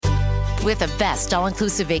With the best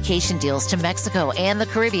all-inclusive vacation deals to Mexico and the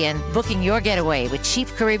Caribbean, booking your getaway with Cheap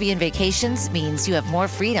Caribbean Vacations means you have more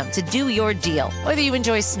freedom to do your deal. Whether you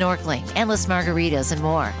enjoy snorkeling, endless margaritas, and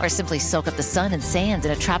more, or simply soak up the sun and sand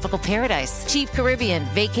in a tropical paradise, Cheap Caribbean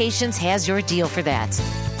Vacations has your deal for that.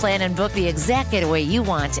 Plan and book the exact getaway you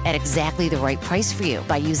want at exactly the right price for you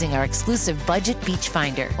by using our exclusive Budget Beach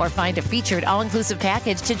Finder, or find a featured all-inclusive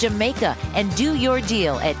package to Jamaica and do your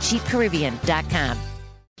deal at cheapcaribbean.com.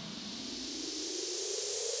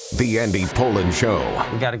 The Andy Pollin Show.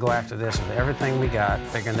 We got to go after this with everything we got,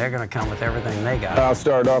 figuring they're going to come with everything they got. I'll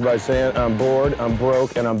start off by saying I'm bored, I'm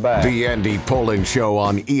broke, and I'm back. The Andy Pollin Show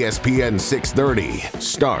on ESPN 630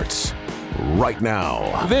 starts right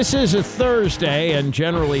now. This is a Thursday, and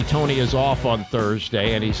generally Tony is off on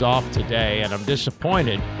Thursday, and he's off today, and I'm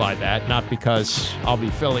disappointed by that, not because I'll be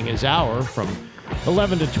filling his hour from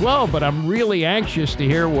 11 to 12, but I'm really anxious to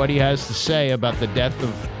hear what he has to say about the death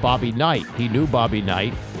of Bobby Knight. He knew Bobby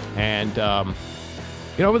Knight. And,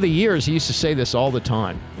 over the years, he used to say this all the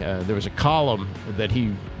time. There was a column that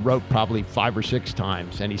he wrote probably 5 or 6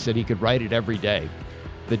 times, and he said he could write it every day.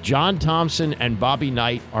 That John Thompson and Bobby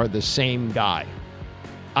Knight are the same guy.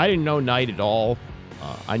 I didn't know Knight at all.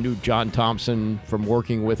 I knew John Thompson from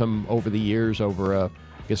working with him over the years, over a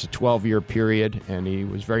 12-year period, and he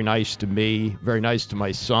was very nice to me, very nice to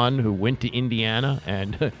my son, who went to Indiana,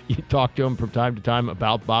 and you talk to him from time to time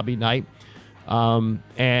about Bobby Knight. John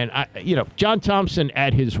Thompson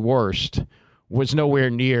at his worst was nowhere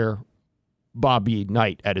near Bobby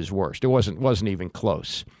Knight at his worst. It wasn't even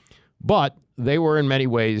close. But they were in many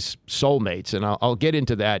ways soulmates, and I'll get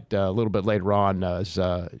into that a little bit later on. As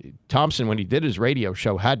Thompson, when he did his radio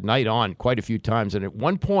show, had Knight on quite a few times, and at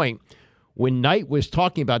one point, when Knight was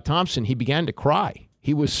talking about Thompson, he began to cry.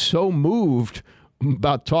 He was so moved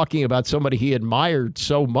about talking about somebody he admired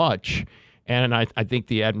so much. And I think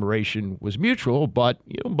the admiration was mutual, but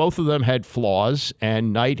both of them had flaws,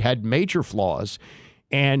 and Knight had major flaws.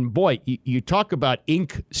 And boy, you talk about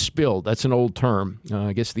ink spilled. That's an old term.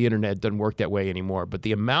 I guess the internet doesn't work that way anymore. But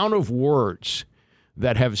the amount of words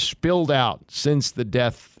that have spilled out since the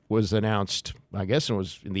death was announced, I guess it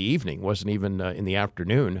was in the evening, wasn't even in the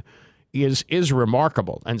afternoon, is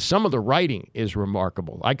remarkable. And some of the writing is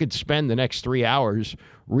remarkable. I could spend the next 3 hours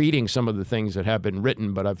reading some of the things that have been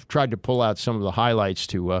written, but I've tried to pull out some of the highlights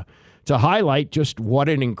to highlight just what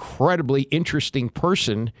an incredibly interesting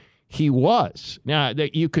person he was. Now,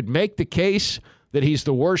 that you could make the case that he's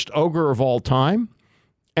the worst ogre of all time,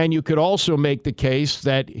 and you could also make the case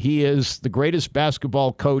that he is the greatest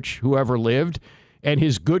basketball coach who ever lived, and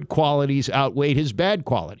his good qualities outweighed his bad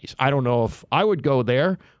qualities. I don't know if I would go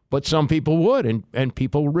there, but some people would, and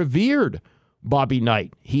people revered Bobby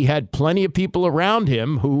Knight. He had plenty of people around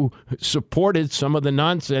him who supported some of the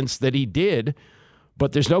nonsense that he did,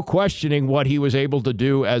 but there's no questioning what he was able to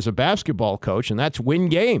do as a basketball coach, and that's win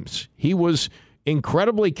games. He was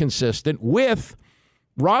incredibly consistent with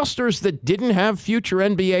rosters that didn't have future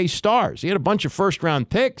NBA stars. He had a bunch of first-round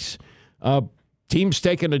picks, teams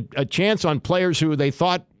taking a chance on players who they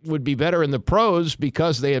thought would be better in the pros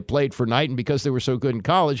because they had played for Knight and because they were so good in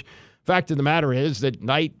college. Fact of the matter is that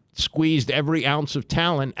Knight squeezed every ounce of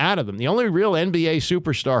talent out of them. The only real NBA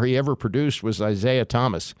superstar he ever produced was Isaiah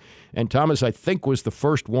Thomas. And Thomas, I think, was the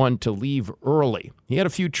first one to leave early. He had a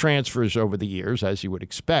few transfers over the years, as you would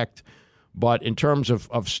expect. But in terms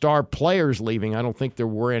of star players leaving, I don't think there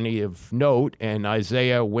were any of note. And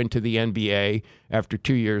Isaiah went to the NBA after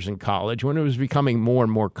 2 years in college when it was becoming more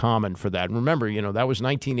and more common for that. And remember, that was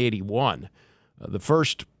 1981. The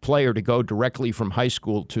first player to go directly from high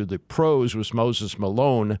school to the pros was Moses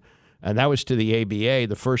Malone, and that was to the ABA.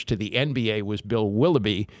 The first to the NBA was Bill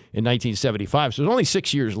Willoughby in 1975. So it was only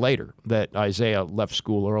 6 years later that Isaiah left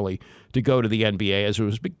school early to go to the NBA, as it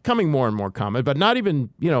was becoming more and more common. But not even,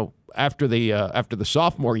 after the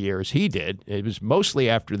sophomore years he did. It was mostly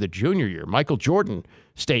after the junior year. Michael Jordan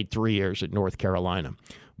stayed 3 years at North Carolina.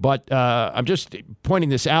 But I'm just pointing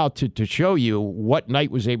this out to show you what Knight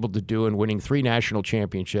was able to do in winning 3 national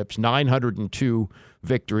championships, 902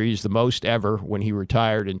 victories, the most ever when he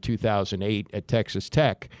retired in 2008 at Texas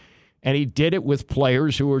Tech. And he did it with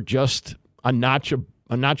players who were just a notch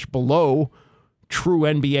below true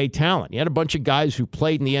NBA talent. He had a bunch of guys who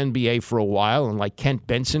played in the NBA for a while, and like Kent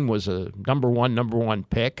Benson was a number one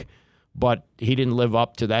pick, but he didn't live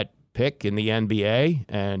up to that pick in the NBA.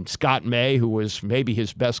 And Scott May, who was maybe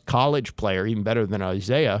his best college player, even better than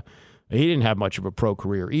Isaiah, he didn't have much of a pro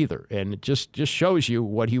career either. And it just shows you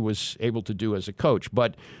what he was able to do as a coach.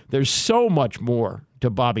 But there's so much more to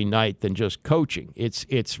Bobby Knight than just coaching.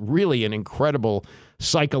 It's really an incredible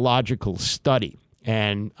psychological study.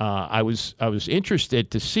 And I was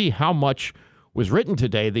interested to see how much was written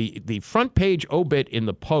today. The front page obit in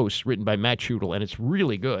the Post, written by Matt Schudel, and it's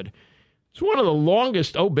really good. It's one of the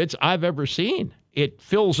longest obits I've ever seen. It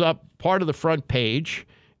fills up part of the front page,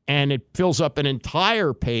 and it fills up an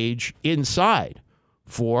entire page inside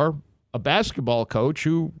for a basketball coach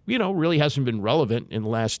who, really hasn't been relevant in the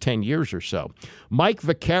last 10 years or so. Mike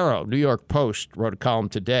Vaccaro, New York Post, wrote a column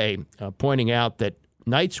today pointing out that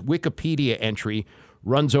Knight's Wikipedia entry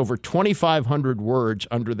runs over 2,500 words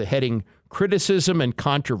under the heading Criticism and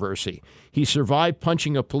Controversy. He survived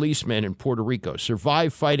punching a policeman in Puerto Rico,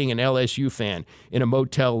 survived fighting an LSU fan in a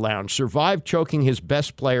motel lounge, survived choking his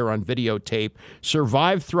best player on videotape,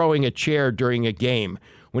 survived throwing a chair during a game.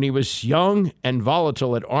 When he was young and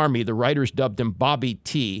volatile at Army, the writers dubbed him Bobby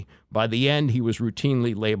T. By the end, he was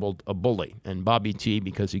routinely labeled a bully. And Bobby T,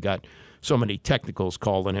 because he got so many technicals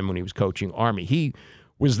called on him when he was coaching Army. He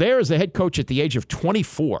was there as the head coach at the age of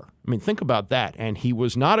 24. I mean, think about that. And he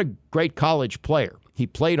was not a great college player. He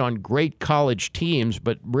played on great college teams,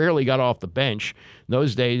 but rarely got off the bench. In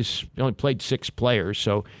those days, he only played 6 players.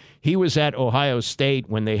 So he was at Ohio State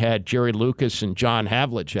when they had Jerry Lucas and John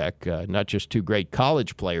Havlicek, not just 2 great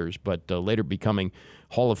college players, but later becoming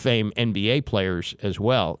Hall of Fame NBA players as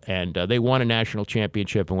well. And they won a national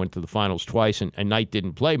championship and went to the finals twice, and Knight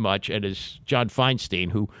didn't play much. And as John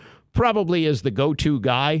Feinstein, who probably is the go-to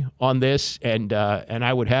guy on this, and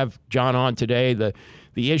I would have John on today.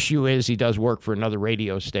 The issue is he does work for another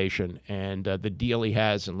radio station, and the deal he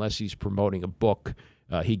has, unless he's promoting a book,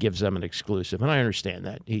 he gives them an exclusive. And I understand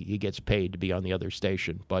that. He gets paid to be on the other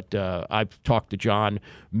station. But I've talked to John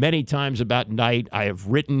many times about Knight. I've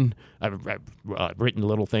written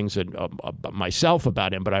little things myself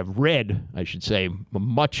about him, but I've read, I should say,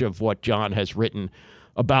 much of what John has written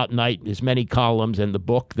about Knight, his many columns, and the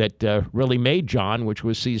book that really made John, which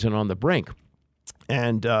was Season on the Brink.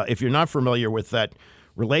 And if you're not familiar with that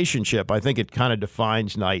relationship, I think it kind of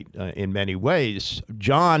defines Knight in many ways.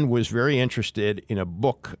 John was very interested in a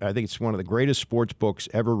book. I think it's one of the greatest sports books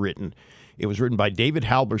ever written. It was written by David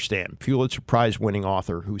Halberstam, Pulitzer Prize-winning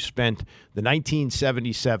author, who spent the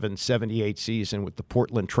 1977-78 season with the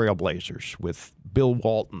Portland Trailblazers, with Bill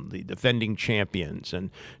Walton, the defending champions, and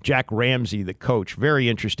Jack Ramsey, the coach. Very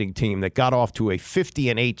interesting team that got off to a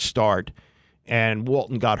 50-8 start, and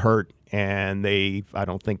Walton got hurt, and they, I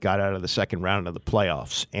don't think, got out of the second round of the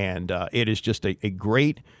playoffs. And it is just a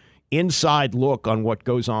great inside look on what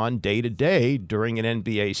goes on day to day during an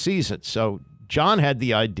NBA season. So John had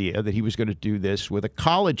the idea that he was going to do this with a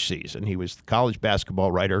college season. He was the college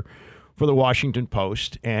basketball writer for the Washington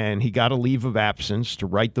Post, and he got a leave of absence to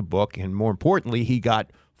write the book. And more importantly, he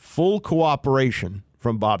got full cooperation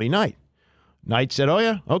from Bobby Knight. Knight said, "Oh,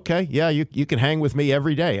 yeah, okay, yeah, you can hang with me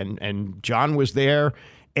every day." And John was there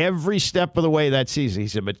every step of the way that season.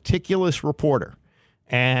 He's a meticulous reporter,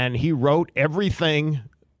 and he wrote everything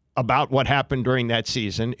about what happened during that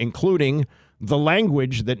season, including the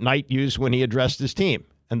language that Knight used when he addressed his team.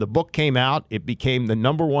 And the book came out. It became the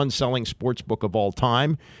 #1 selling sports book of all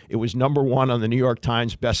time. It was #1 on the New York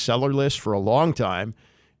Times bestseller list for a long time.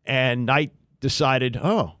 And Knight decided,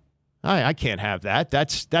 I can't have that.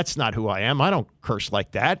 That's not who I am. I don't curse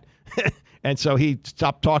like that. And so he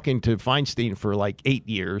stopped talking to Feinstein for like 8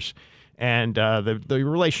 years. And the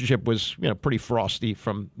relationship was, pretty frosty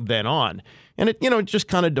from then on. And it just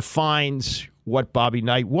kind of defines what Bobby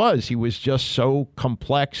Knight was. He was just so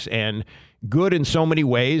complex and good in so many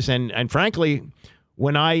ways. And frankly,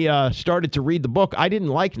 when I started to read the book, I didn't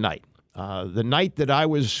like Knight. The Knight that I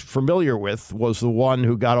was familiar with was the one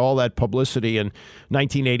who got all that publicity in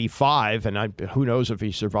 1985, and who knows if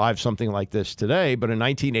he survived something like this today, but in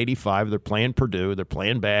 1985, they're playing Purdue, they're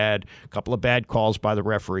playing bad, a couple of bad calls by the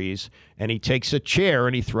referees, and he takes a chair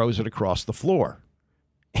and he throws it across the floor.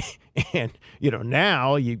 And,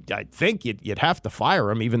 now I think you'd have to fire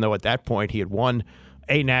him, even though at that point he had won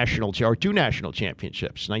a national or 2 national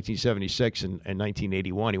championships, 1976 and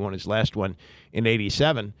 1981. He won his last one in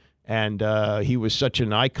 87. And he was such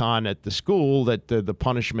an icon at the school that the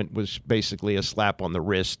punishment was basically a slap on the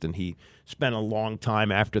wrist. And he spent a long time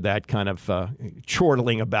after that kind of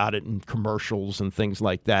chortling about it in commercials and things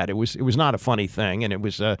like that. It was not a funny thing, and it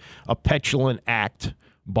was a petulant act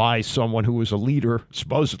by someone who was a leader,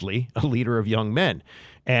 supposedly a leader of young men.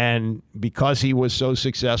 And because he was so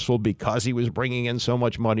successful, because he was bringing in so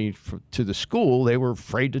much money to the school, they were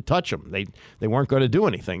afraid to touch him. They weren't going to do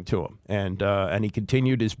anything to him. And he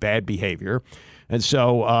continued his bad behavior. And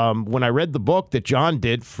so when I read the book that John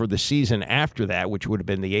did for the season after that, which would have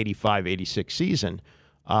been the 85-86 season,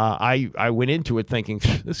 I went into it thinking,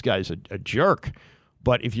 this guy's a jerk.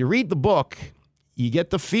 But if you read the book, you get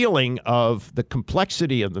the feeling of the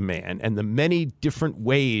complexity of the man and the many different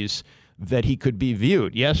ways that he could be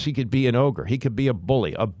viewed. Yes, he could be an ogre. He could be a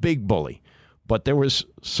bully, a big bully. But there was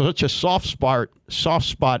such a soft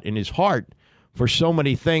spot in his heart for so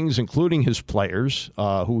many things, including his players,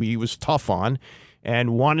 who he was tough on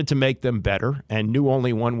and wanted to make them better and knew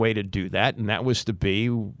only one way to do that, and that was to be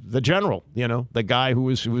the general, the guy who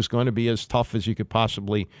was going to be as tough as you could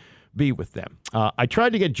possibly be with them. I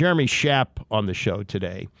tried to get Jeremy Schaap on the show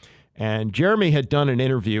today, and Jeremy had done an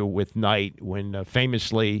interview with Knight when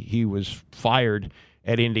famously he was fired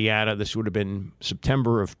at Indiana. This would have been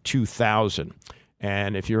September of 2000.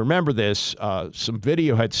 And if you remember this, some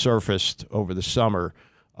video had surfaced over the summer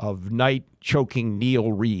of Knight choking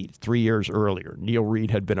Neil Reed 3 years earlier. Neil Reed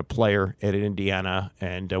had been a player at Indiana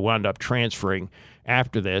and wound up transferring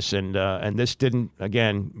after this. And this didn't,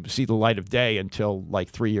 again, see the light of day until like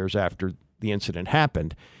 3 years after the incident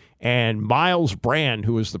happened. And Miles Brand,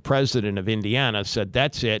 who was the president of Indiana, said,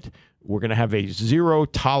 that's it. We're going to have a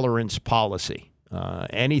zero-tolerance policy.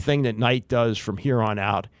 Anything that Knight does from here on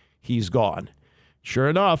out, he's gone. Sure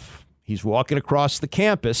enough, he's walking across the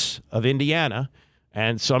campus of Indiana,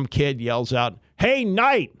 and some kid yells out, "Hey,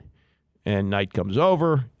 Knight!" And Knight comes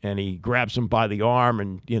over, and he grabs him by the arm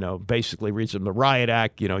and, basically reads him the riot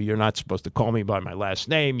act. You're not supposed to call me by my last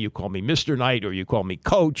name. You call me Mr. Knight or you call me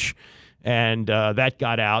Coach. And that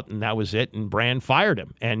got out, and that was it, and Brand fired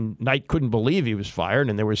him. And Knight couldn't believe he was fired,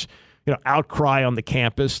 and there was outcry on the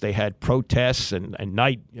campus. They had protests, and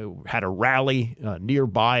Knight had a rally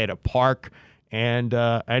nearby at a park, and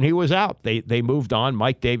he was out. They moved on.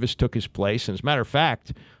 Mike Davis took his place. And as a matter of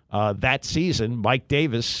fact, that season, Mike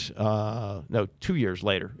Davis, 2 years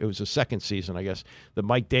later, it was the second season, I guess, that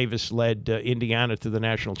Mike Davis led Indiana to the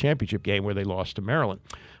national championship game where they lost to Maryland.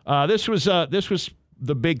 This was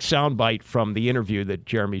the big soundbite from the interview that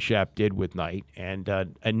Jeremy Schaap did with Knight. And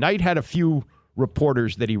Knight had a few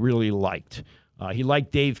reporters that he really liked. He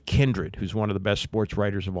liked Dave Kindred, who's one of the best sports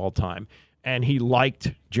writers of all time. And he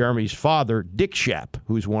liked Jeremy's father, Dick Schaap,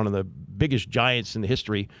 who's one of the biggest giants in the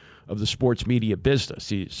history of the sports media business.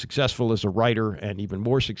 He's successful as a writer and even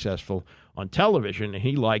more successful on television, and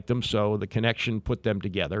he liked them, so the connection put them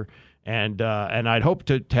together. And I'd hoped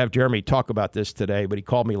to have Jeremy talk about this today, but he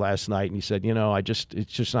called me last night and he said,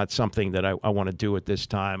 it's just not something that I want to do at this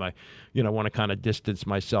time. I want to kind of distance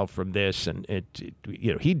myself from this. And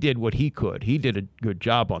he did what he could. He did a good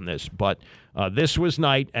job on this. But this was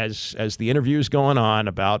Knight as the interview is going on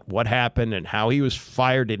about what happened and how he was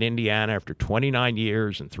fired in Indiana after 29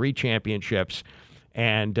 years and 3 championships.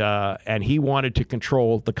 And he wanted to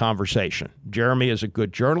control the conversation. Jeremy is a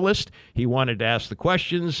good journalist. He wanted to ask the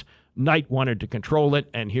questions. Knight wanted to control it,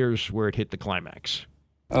 and here's where it hit the climax.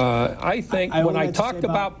 I think when I talked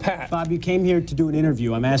about Pat... Bob, you came here to do an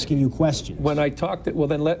interview. I'm asking you questions. When I talked... Well,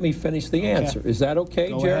 then let me finish the answer. Is that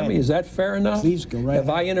okay, Jeremy? Is that fair enough? Please, go right ahead.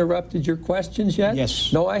 Have I interrupted your questions yet?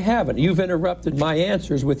 Yes. No, I haven't. You've interrupted my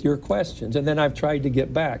answers with your questions, and then I've tried to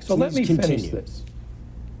get back. So let me finish this.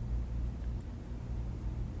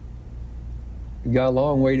 You got a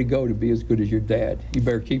long way to go to be as good as your dad. You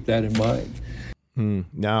better keep that in mind.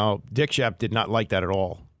 Now, Dick Schaap did not like that at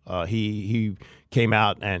all. He came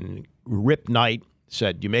out and ripped Knight,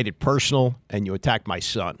 said, "You made it personal and you attacked my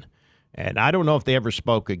son." And I don't know if they ever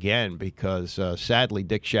spoke again because, sadly,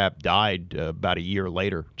 Dick Schaap died about a year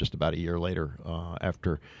later, just about a year later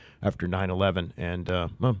after 9/11. And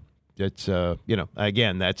it's,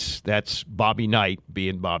 again, that's Bobby Knight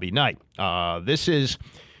being Bobby Knight. This is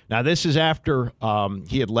after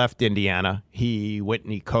he had left Indiana. He went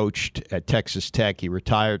and he coached at Texas Tech. He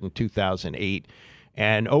retired in 2008.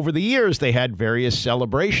 And over the years, they had various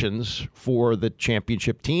celebrations for the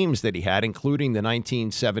championship teams that he had, including the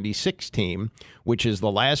 1976 team, which is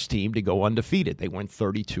the last team to go undefeated. They went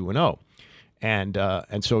 32-0.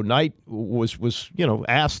 And so Knight was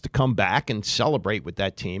asked to come back and celebrate with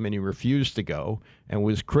that team, and he refused to go and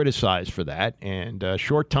was criticized for that. And a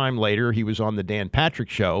short time later, he was on the Dan Patrick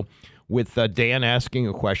Show with Dan asking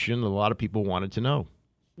a question that a lot of people wanted to know.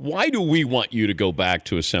 Why do we want you to go back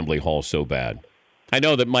to Assembly Hall so bad? I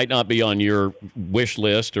know that might not be on your wish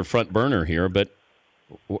list or front burner here, but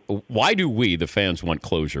why do we, the fans, want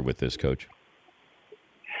closure with this, Coach?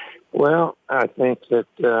 Well, I think that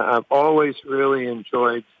I've always really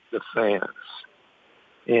enjoyed the fans,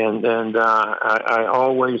 and I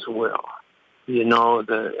always will.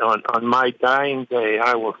 On my dying day,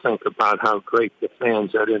 I will think about how great the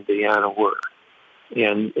fans at Indiana were.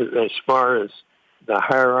 And as far as the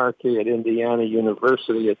hierarchy at Indiana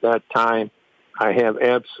University at that time, I have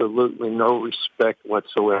absolutely no respect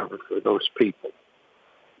whatsoever for those people.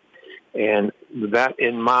 And with that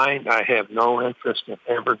in mind, I have no interest in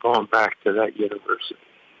ever going back to that university.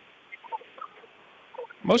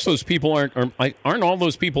 Most of those people aren't all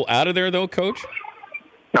those people out of there, though, Coach?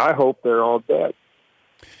 I hope they're all dead.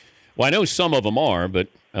 Well, I know some of them are, but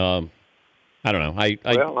I don't know. I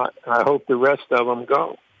hope the rest of them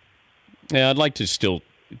go. Yeah, I'd like to still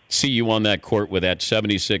see you on that court with that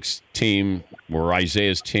 76 team or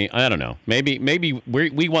Isaiah's team. I don't know. Maybe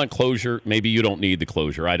we want closure. Maybe you don't need the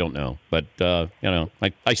closure. I don't know. But,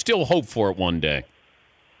 I still hope for it one day.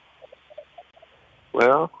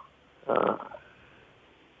 Well,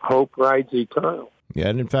 hope rides eternal. Yeah,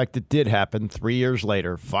 and in fact, it did happen 3 years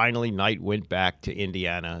later. Finally, Knight went back to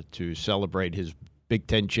Indiana to celebrate his Big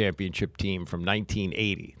Ten championship team from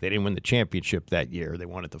 1980. They didn't win the championship that year. They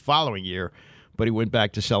won it the following year, but he went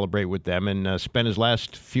back to celebrate with them and spent his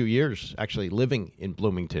last few years actually living in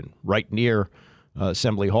Bloomington, right near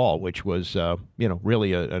Assembly Hall, which was,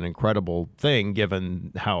 really an incredible thing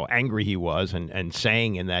given how angry he was and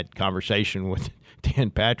saying in that conversation with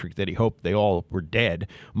Dan Patrick that he hoped they all were dead.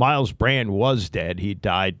 Miles Brand was dead. He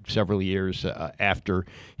died several years after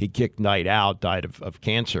he kicked Knight out, died of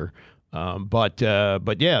cancer. But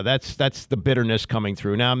yeah, that's the bitterness coming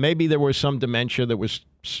through. Now, maybe there was some dementia that was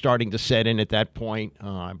starting to set in at that point.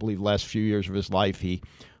 I believe the last few years of his life he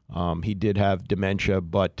did have dementia,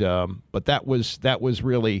 but that was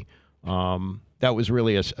really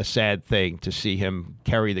a sad thing to see him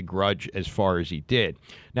carry the grudge as far as he did.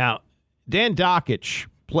 Now, Dan Dakich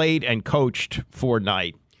played and coached for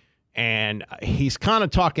Knight, and he's kind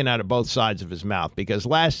of talking out of both sides of his mouth because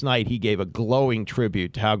last night he gave a glowing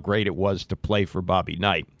tribute to how great it was to play for Bobby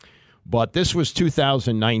Knight. But this was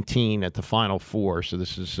 2019 at the Final Four, so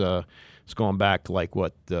this is it's going back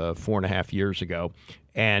 4.5 years ago.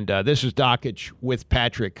 And this is Dakich with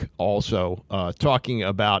Patrick also talking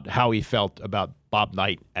about how he felt about Bob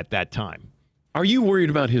Knight at that time. Are you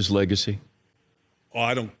worried about his legacy? Oh,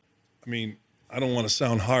 I don't want to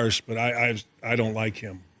sound harsh, but I don't like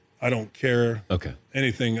him. I don't care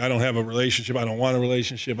anything. I don't have a relationship. I don't want a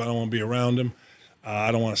relationship. I don't want to be around him.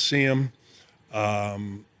 I don't want to see him.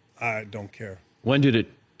 I don't care. When did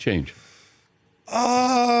it change?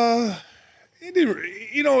 It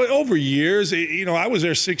did, over years. I was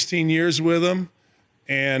there 16 years with him,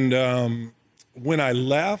 and when I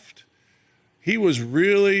left, he was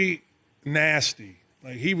really nasty.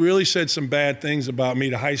 Like, he really said some bad things about me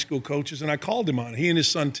to high school coaches, and I called him on it. He and his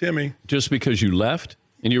son, Timmy. Just because you left?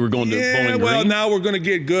 And you were going to Bowling Green? Well, now we're going to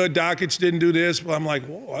get good. Dakich didn't do this. Well, I'm like,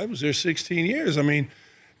 whoa, I was there 16 years.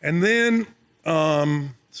 And then,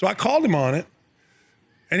 so I called him on it,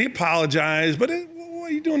 and he apologized. But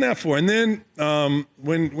what are you doing that for? And then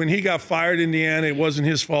when he got fired in Indiana, it wasn't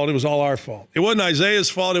his fault. It was all our fault. It wasn't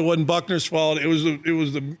Isaiah's fault. It wasn't Buckner's fault. It was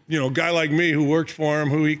the guy like me who worked for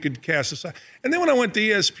him, who he could cast aside. And then when I went to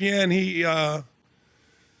ESPN, he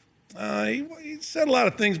said a lot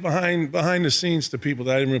of things behind the scenes to people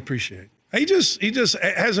that I didn't appreciate. He just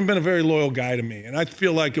hasn't been a very loyal guy to me, and I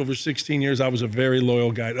feel like over 16 years I was a very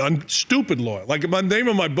loyal guy, stupid loyal. Like, the name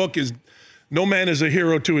of my book is "No Man Is a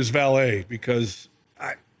Hero to His Valet," because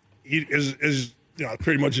he is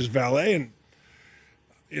pretty much his valet, and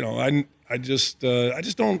I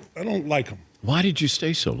don't like him. Why did you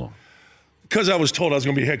stay so long? Because I was told I was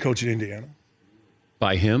going to be head coach in Indiana.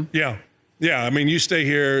 By him? Yeah. Yeah, you stay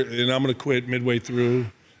here, and I'm going to quit midway through,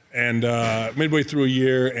 and midway through a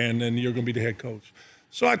year, and then you're going to be the head coach.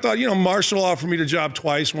 So I thought, Marshall offered me the job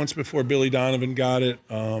twice, once before Billy Donovan got it,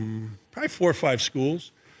 probably 4 or 5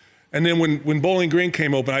 schools. And then when Bowling Green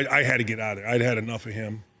came open, I had to get out of there. I'd had enough of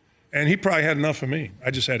him, and he probably had enough of me. I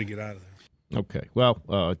just had to get out of there. Okay. Well,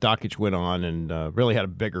 Dakich went on and really had a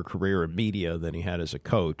bigger career in media than he had as a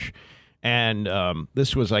coach. And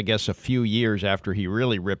this was, I guess, a few years after he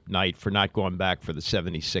really ripped Knight for not going back for the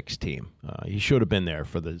 76 team. He should have been there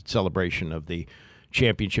for the celebration of the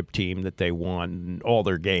championship team that they won all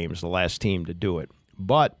their games, the last team to do it.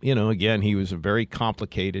 But, again, he was a very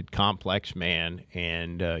complicated, complex man,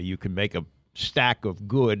 and you can make a stack of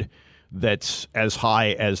good that's as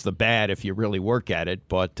high as the bad if you really work at it.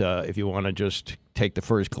 But if you want to just take the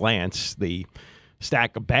first glance, the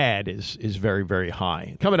stack of bad is very, very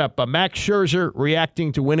high. Coming up, Max Scherzer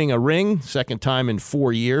reacting to winning a ring, second time in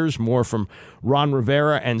 4 years. More from Ron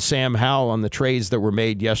Rivera and Sam Howell on the trades that were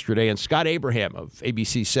made yesterday. And Scott Abraham of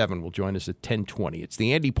ABC 7 will join us at 10:20. It's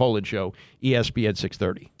the Andy Pollin Show, ESPN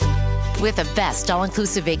 630. With the best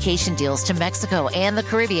all-inclusive vacation deals to Mexico and the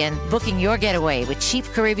Caribbean, booking your getaway with Cheap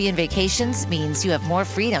Caribbean Vacations means you have more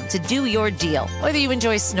freedom to do your deal. Whether you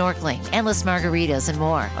enjoy snorkeling, endless margaritas, and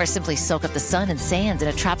more, or simply soak up the sun and sand in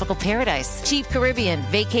a tropical paradise, Cheap Caribbean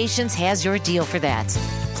Vacations has your deal for that.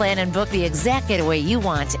 Plan and book the exact getaway you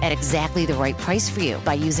want at exactly the right price for you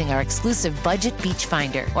by using our exclusive Budget Beach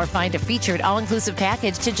Finder, or find a featured all-inclusive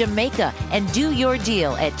package to Jamaica and do your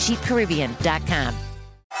deal at cheapcaribbean.com.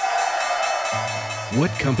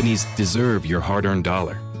 What companies deserve your hard-earned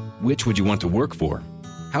dollar? Which would you want to work for?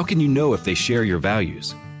 How can you know if they share your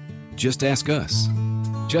values? Just ask us.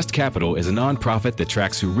 Just Capital is a nonprofit that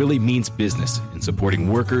tracks who really means business in supporting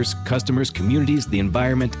workers, customers, communities, the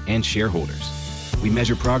environment, and shareholders. We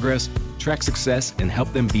measure progress, track success, and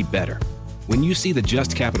help them be better. When you see the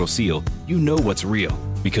Just Capital seal, you know what's real,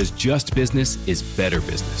 because just business is better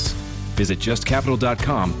business. Visit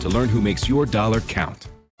justcapital.com to learn who makes your dollar count.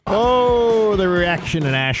 Oh, the reaction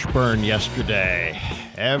in Ashburn yesterday.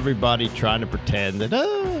 Everybody trying to pretend that,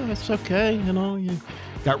 it's okay, you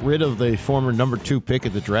got rid of the former number 2 pick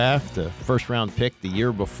of the draft, the first-round pick the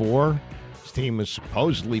year before. His team was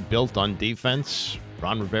supposedly built on defense.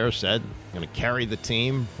 Ron Rivera said going to carry the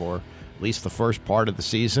team for at least the first part of the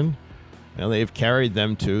season. They've carried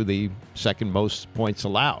them to the second most points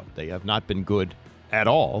allowed. They have not been good at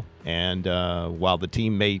all. And while the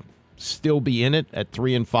team may still be in it at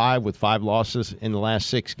 3-5 with 5 losses in the last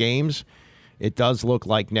 6 games, it does look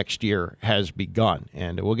like next year has begun.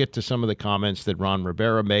 And we'll get to some of the comments that Ron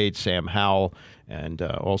Rivera made, Sam Howell, and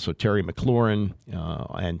also Terry McLaurin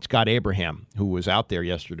and Scott Abraham, who was out there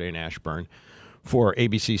yesterday in Ashburn for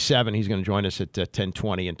ABC 7. He's going to join us at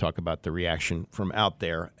 10:20 and talk about the reaction from out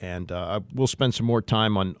there. And we'll spend some more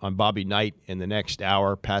time on Bobby Knight in the next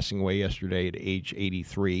hour, passing away yesterday at age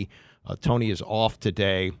 83. Tony is off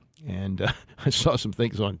today. And I saw some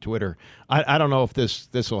things on Twitter. I don't know if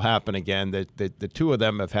this will happen again. The two of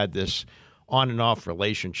them have had this on and off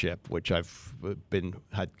relationship, which I've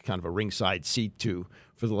had kind of a ringside seat to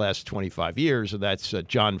for the last 25 years. And that's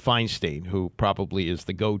John Feinstein, who probably is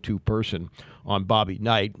the go-to person on Bobby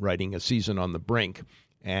Knight, writing A Season on the Brink.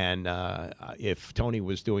 And if Tony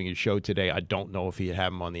was doing his show today, I don't know if he'd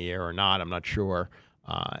have him on the air or not. I'm not sure.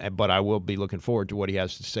 But I will be looking forward to what he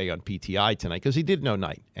has to say on PTI tonight, because he did know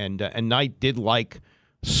Knight. And Knight did like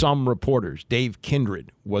some reporters. Dave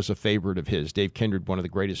Kindred was a favorite of his. Dave Kindred, one of the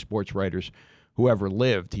greatest sports writers who ever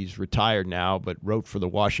lived. He's retired now, but wrote for the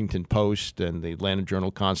Washington Post and the Atlanta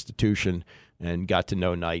Journal-Constitution and got to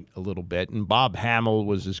know Knight a little bit. And Bob Hamill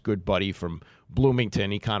was his good buddy from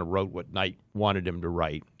Bloomington. He kind of wrote what Knight wanted him to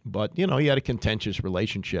write. But, he had a contentious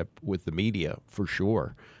relationship with the media, for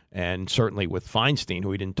sure. And certainly with Feinstein,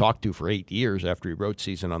 who he didn't talk to for 8 years after he wrote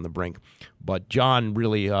Season on the Brink. But John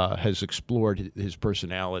really has explored his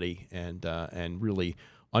personality and really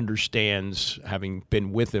understands, having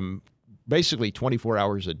been with him basically 24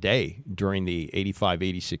 hours a day during the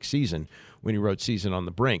 85-86 season when he wrote Season on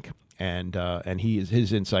the Brink. And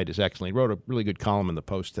his insight is excellent. He wrote a really good column in the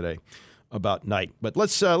Post today about Knight. But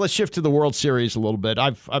let's shift to the World Series a little bit.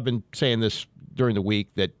 I've been saying this during the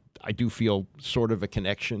week that I do feel sort of a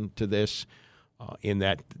connection to this in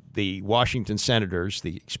that the Washington Senators,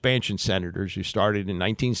 the expansion Senators, who started in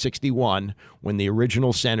 1961 when the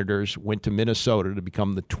original Senators went to Minnesota to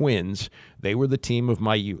become the Twins, they were the team of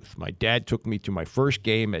my youth. My dad took me to my first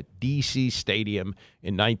game at D.C. Stadium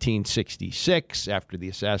in 1966 after the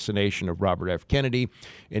assassination of Robert F. Kennedy.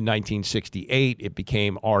 In 1968, it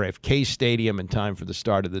became RFK Stadium in time for the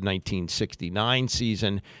start of the 1969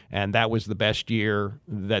 season, and that was the best year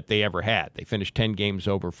that they ever had. They finished 10 games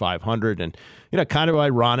over 500, and kind of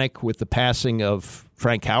ironic with the passing of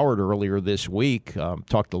Frank Howard earlier this week.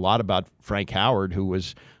 Talked a lot about Frank Howard, who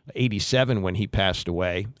was 87 when he passed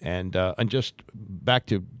away, and just back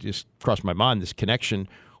to just crossed my mind this connection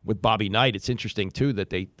with Bobby Knight. It's interesting too that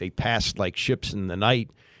they passed like ships in the night.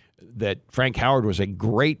 That Frank Howard was a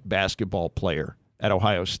great basketball player at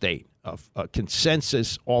Ohio State, a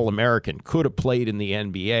consensus All-American, could have played in the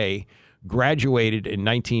NBA. Graduated in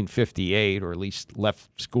 1958, or at least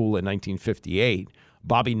left school in 1958.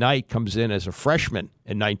 Bobby Knight comes in as a freshman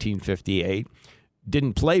in 1958.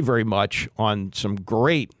 Didn't play very much on some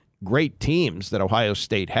great teams that Ohio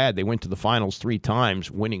State had. They went to the finals 3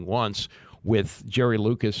 times, winning once with Jerry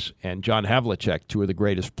Lucas and John Havlicek, 2 of the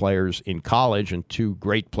greatest players in college and 2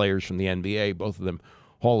 great players from the NBA, both of them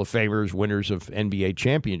Hall of Famers, winners of NBA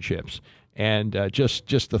championships. And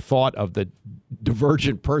just the thought of the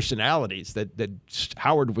divergent personalities that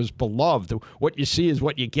Howard was beloved. What you see is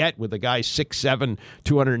what you get with a guy 6'7",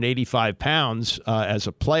 285 pounds as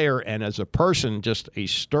a player and as a person, just a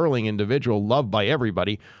sterling individual, loved by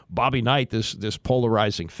everybody. Bobby Knight, this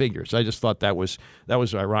polarizing figure. So I just thought that was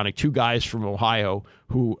ironic. 2 guys from Ohio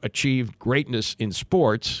who achieved greatness in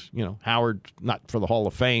sports. Howard, not for the Hall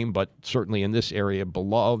of Fame, but certainly in this area,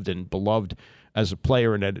 beloved as a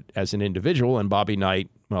player and as an individual. And Bobby Knight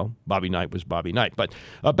was Bobby Knight. But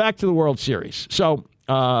back to the World Series. So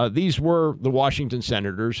these were the Washington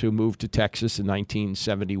Senators who moved to Texas in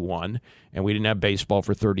 1971, and we didn't have baseball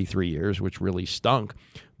for 33 years, which really stunk.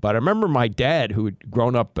 But I remember my dad, who had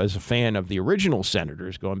grown up as a fan of the original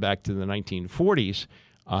Senators going back to the 1940s,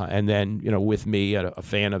 and then, with me, a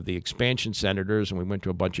fan of the expansion Senators, and we went to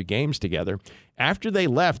a bunch of games together. After they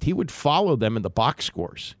left, he would follow them in the box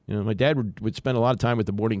scores. My dad would spend a lot of time with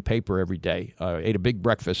the morning paper every day, ate a big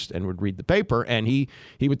breakfast, and would read the paper. And he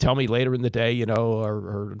would tell me later in the day,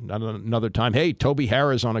 or another time, hey, Toby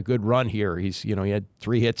Harrah's on a good run here. He had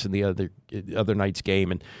 3 hits in the other night's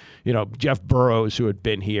game, and Jeff Burrows, who had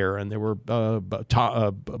been here, and there were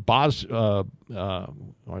Bozzie,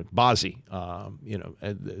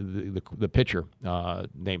 the pitcher,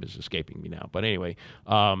 name is escaping me now. But anyway,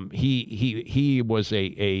 he was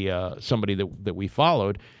a somebody that we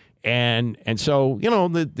followed, and so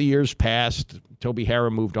the years passed. Toby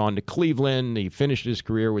Harrah moved on to Cleveland. He finished his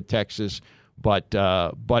career with Texas. But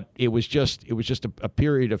it was just a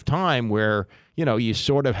period of time where you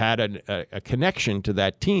sort of had a connection to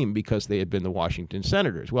that team because they had been the Washington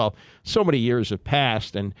Senators. Well, so many years have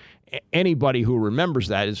passed, and anybody who remembers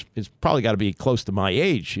that is probably got to be close to my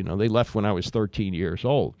age. They left when I was 13 years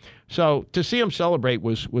old. So to see them celebrate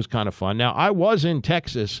was kind of fun. Now, I was in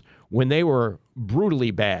Texas when they were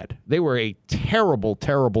brutally bad. They were a terrible,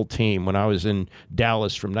 terrible team when I was in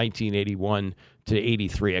Dallas from 1981 to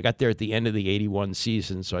 83. I got there at the end of the 81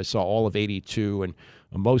 season, so I saw all of 82 and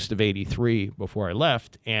most of 83 before I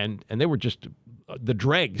left, and they were just the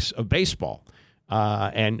dregs of baseball.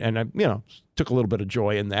 And I, took a little bit of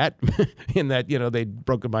joy in that, they'd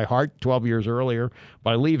broken my heart 12 years earlier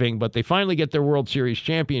by leaving, but they finally get their World Series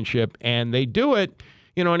championship, and they do it,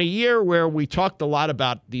 in a year where we talked a lot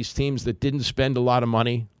about these teams that didn't spend a lot of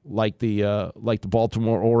money, like the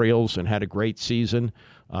Baltimore Orioles, and had a great season.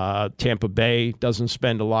 Tampa Bay doesn't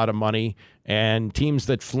spend a lot of money, and teams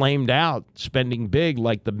that flamed out spending big,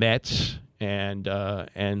 like the Mets and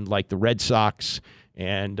like the Red Sox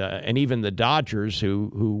and even the Dodgers,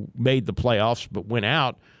 who made the playoffs but went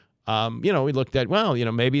out. We looked at,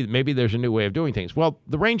 maybe there's a new way of doing things. Well,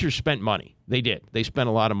 the Rangers spent money. They did. They spent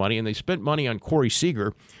a lot of money, and they spent money on Corey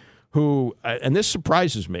Seager, who, and this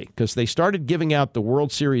surprises me, because they started giving out the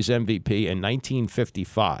World Series MVP in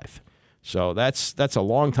 1955. So that's a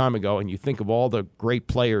long time ago, and you think of all the great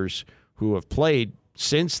players who have played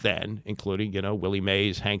since then, including, Willie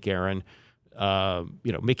Mays, Hank Aaron,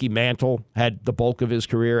 Mickey Mantle had the bulk of his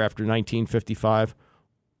career after 1955.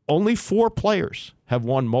 Only 4 players have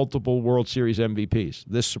won multiple World Series MVPs.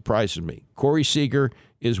 This surprises me. Corey Seager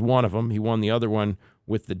is one of them. He won the other one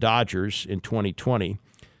with the Dodgers in 2020.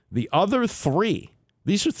 The other 3,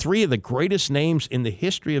 these are 3 of the greatest names in the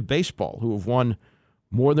history of baseball who have won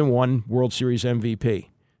more than one World Series MVP.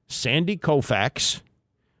 Sandy Koufax,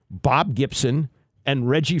 Bob Gibson, and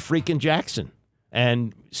Reggie freaking Jackson.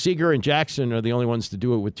 And Seager and Jackson are the only ones to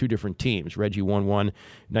do it with 2 different teams. Reggie won one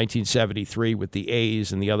in 1973 with the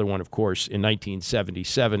A's, and the other one, of course, in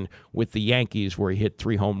 1977 with the Yankees, where he hit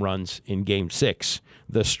 3 home runs in Game 6,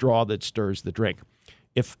 the straw that stirs the drink.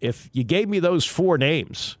 If you gave me those 4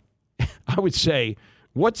 names, I would say,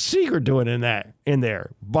 what's Seager doing in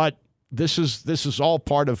there? But this is all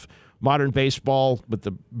part of modern baseball with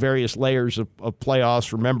the various layers of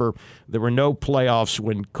playoffs. Remember, there were no playoffs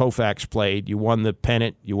when Koufax played. You won the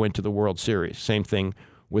pennant, you went to the World Series. Same thing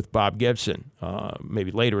with Bob Gibson. Maybe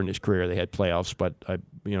later in his career they had playoffs, but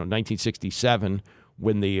 1967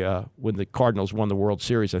 when the Cardinals won the World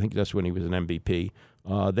Series, I think that's when he was an MVP.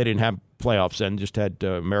 They didn't have playoffs then, just had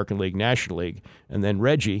American League, National League. And then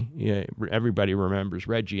Reggie, everybody remembers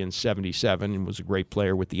Reggie in 77 and was a great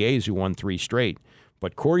player with the A's who won 3 straight.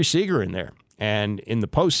 But Corey Seager in there. And in the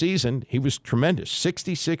postseason, he was tremendous.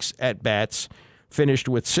 66 at-bats, finished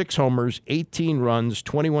with 6 homers, 18 runs,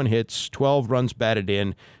 21 hits, 12 runs batted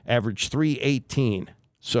in, averaged .318.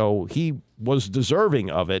 So he was deserving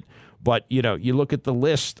of it. But, you look at the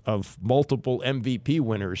list of multiple MVP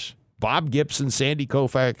winners, Bob Gibson, Sandy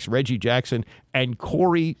Koufax, Reggie Jackson, and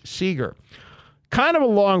Corey Seager. Kind of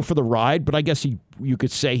along for the ride, but I guess you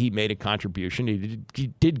could say he made a contribution. He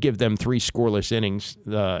did give them 3 scoreless innings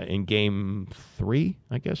in Game 3,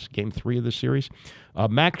 I guess, Game 3 of the series.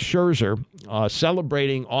 Max Scherzer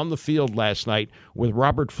celebrating on the field last night with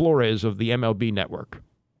Robert Flores of the MLB Network.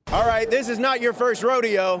 All right, this is not your first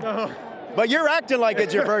rodeo, but you're acting like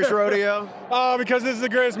it's your first rodeo. Because this is the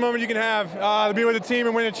greatest moment you can have. To be with a team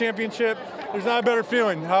and win a championship, there's not a better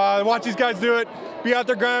feeling. Watch these guys do it, be out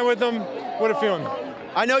there grinding with them. What a feeling.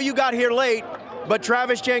 I know you got here late. But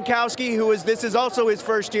Travis Jankowski, this is also his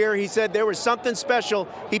first year, he said there was something special.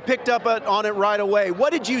 He picked up on it right away.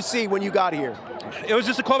 What did you see when you got here? It was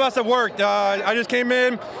just a clubhouse that worked. I just came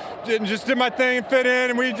in, just did my thing, fit in,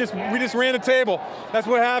 and we just ran the table. That's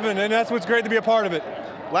what happened, and that's what's great to be a part of it.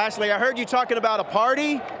 Lastly, I heard you talking about a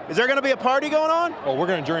party. Is there going to be a party going on? Oh, we're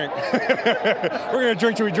going to drink. We're going to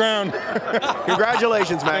drink till we drown.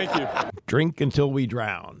 Congratulations, man. Thank you. Drink until we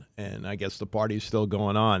drown. And I guess the party's still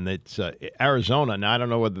going on. It's Arizona. Now, I don't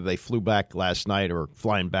know whether they flew back last night or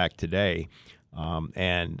flying back today.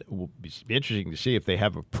 And it will be interesting to see if they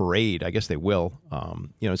have a parade. I guess they will.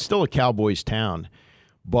 It's still a Cowboys town.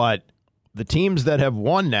 But the teams that have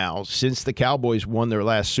won now, since the Cowboys won their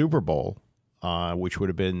last Super Bowl, which would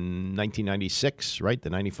have been 1996, right,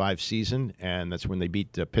 the 95 season, and that's when they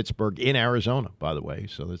beat Pittsburgh in Arizona, by the way.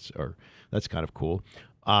 So that's kind of cool.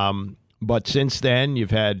 But since then,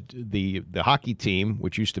 you've had the hockey team,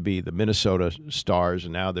 which used to be the Minnesota Stars,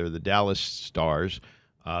 and now they're the Dallas Stars.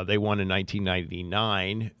 They won in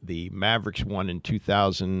 1999. The Mavericks won in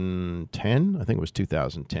 2010. I think it was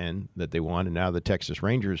 2010 that they won, and now the Texas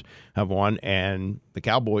Rangers have won, and the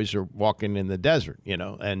Cowboys are walking in the desert,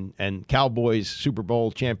 and Cowboys Super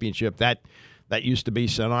Bowl championship, that used to be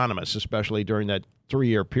synonymous, especially during that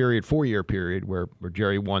 4-year period where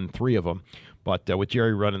Jerry won 3 of them. But with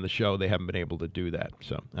Jerry running the show, they haven't been able to do that.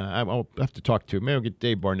 So I'll have to talk to him. Maybe I'll get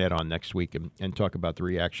Dave Barnett on next week and talk about the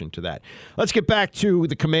reaction to that. Let's get back to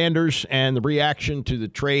the Commanders and the reaction to the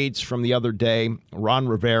trades from the other day. Ron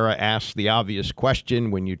Rivera asked the obvious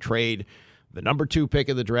question: when you trade the number 2 pick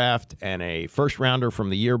of the draft and a first-rounder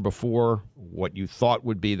from the year before, what you thought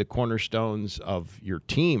would be the cornerstones of your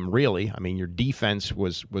team, really. I mean, your defense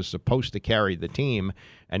was supposed to carry the team,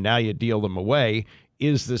 and now you deal them away.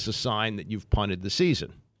 Is this a sign that you've punted the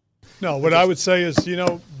season? No, what I would say is,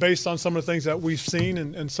 based on some of the things that we've seen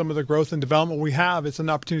and some of the growth and development we have, it's an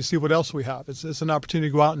opportunity to see what else we have. It's an opportunity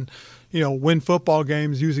to go out and, win football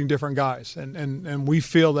games using different guys. And we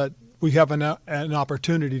feel that we have an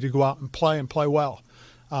opportunity to go out and play well.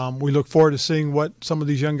 We look forward to seeing what some of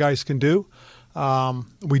these young guys can do.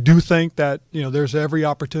 We do think that, there's every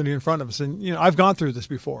opportunity in front of us. And, I've gone through this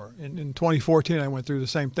before. In 2014, I went through the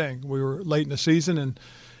same thing. We were late in the season, and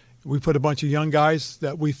we put a bunch of young guys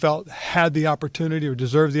that we felt had the opportunity or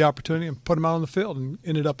deserved the opportunity and put them out on the field and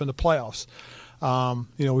ended up in the playoffs.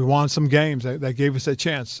 We won some games that gave us a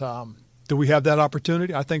chance. Do we have that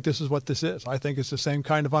opportunity? I think this is what this is. I think it's the same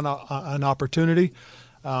kind of an opportunity.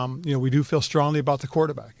 We do feel strongly about the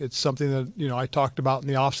quarterback. It's something that, I talked about in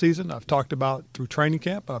the offseason. I've talked about through training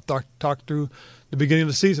camp. I've talked through the beginning of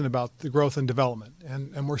the season about the growth and development,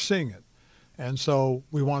 and we're seeing it. And so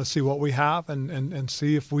we want to see what we have and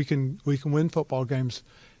see if we can win football games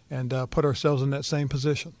and put ourselves in that same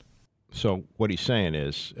position. So what he's saying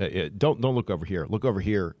is, don't look over here. Look over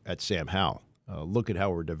here at Sam Howell. Look at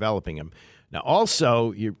how we're developing him. Now,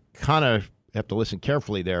 also, you kind of have to listen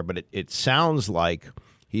carefully there, but it sounds like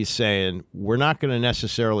he's saying we're not going to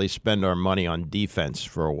necessarily spend our money on defense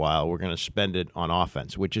for a while. We're going to spend it on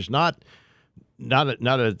offense, which is not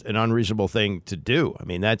an unreasonable thing to do. I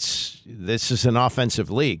mean, this is an offensive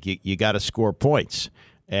league. You got to score points.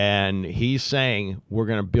 And he's saying we're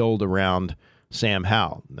going to build around Sam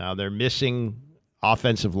Howell. Now, they're missing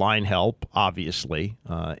offensive line help, obviously.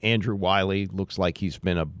 Andrew Wiley looks like he's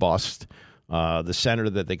been a bust. The center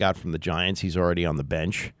that they got from the Giants, he's already on the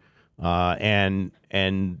bench. And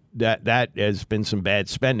that has been some bad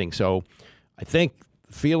spending. So I think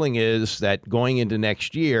the feeling is that going into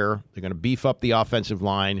next year, they're going to beef up the offensive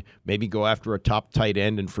line, maybe go after a top tight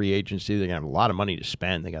end in free agency. They're going to have a lot of money to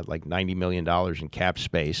spend. They got like $90 million in cap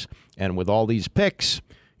space. And with all these picks,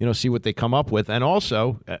 see what they come up with. And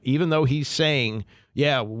also, even though he's saying,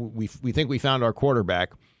 yeah, we think we found our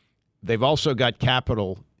quarterback, they've also got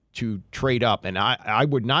capital to trade up. And I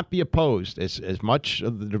would not be opposed, as much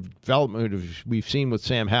of the development we've seen with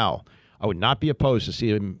Sam Howell, I would not be opposed to see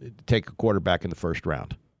him take a quarterback in the first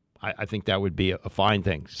round. I think that would be a fine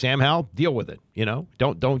thing. Sam Howell, deal with it.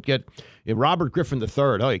 Don't get Robert Griffin III.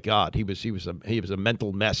 Oh God, he was a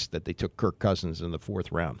mental mess that they took Kirk Cousins in the 4th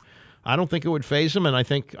round. I don't think it would faze him, and I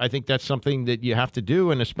think that's something that you have to do,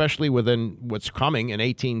 and especially within what's coming, an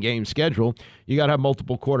 18-game schedule, you got to have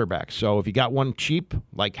multiple quarterbacks. So if you got one cheap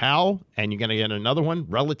like Howell, and you're going to get another one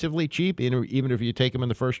relatively cheap, even if you take him in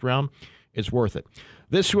the first round, it's worth it.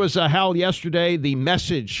 This was Howell yesterday, the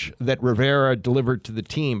message that Rivera delivered to the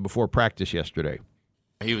team before practice yesterday.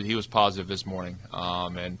 He was positive this morning,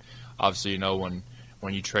 and obviously, when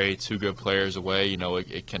you trade 2 good players away,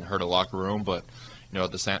 it can hurt a locker room, but at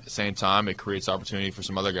the same time, it creates opportunity for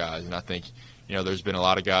some other guys. And I think, there's been a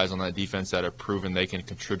lot of guys on that defense that have proven they can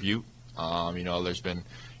contribute There's been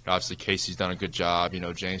obviously Casey's done a good job.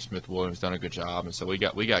 James Smith-Williams done a good job, and so we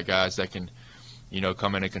got guys that can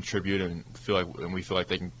come in and contribute and we feel like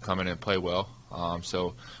they can come in and play well.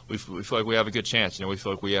 So we feel like we have a good chance. We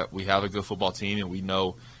feel like we have a good football team, and we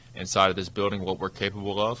know inside of this building what we're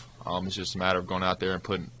capable of. It's just a matter of going out there and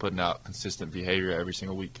putting out consistent behavior every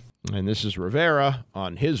single week. And this is Rivera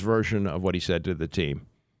on his version of what he said to the team.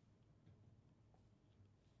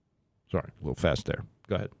 Sorry, a little fast there.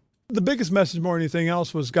 Go ahead. The biggest message more than anything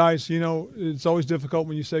else was, guys, it's always difficult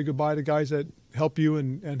when you say goodbye to guys that help you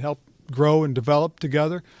and help grow and develop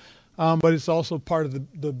together. But it's also part of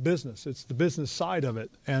the business. It's the business side of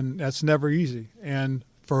it, and that's never easy. And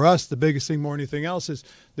for us, the biggest thing more than anything else is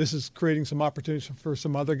this is creating some opportunities for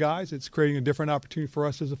some other guys. It's creating a different opportunity for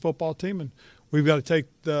us as a football team, and we've got to take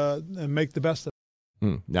and make the best of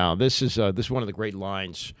it. Now, this is one of the great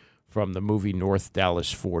lines from the movie North Dallas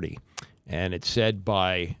 40, and it's said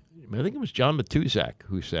by, I think it was John Matuzak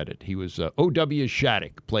who said it. He was O.W.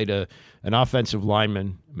 Shattuck, played an offensive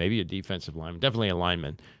lineman, maybe a defensive lineman, definitely a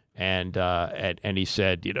lineman. And he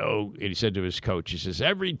said, he said to his coach, he says,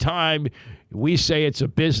 every time we say it's a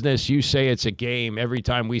business, you say it's a game. Every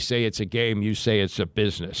time we say it's a game, you say it's a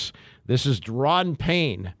business. This is Ron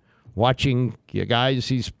Payne watching guys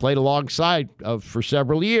he's played alongside of for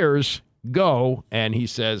several years go, and he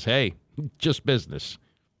says, hey, just business.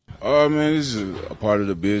 Oh, man, this is a part of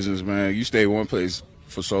the business, man. You stay one place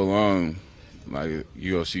for so long, like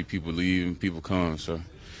you're going to see people leave and people come, so.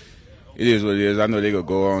 It is what it is. I know they're going to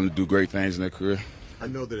go on to do great things in their career. I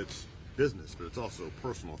know that it's business, but it's also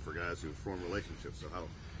personal for guys who form relationships. So how?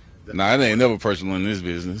 Nah, it ain't never personal in this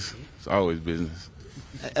business. It's always business.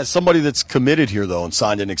 As somebody that's committed here, though, and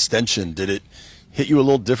signed an extension, did it hit you a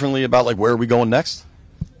little differently about, like, where are we going next?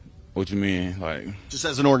 What you mean? Like, just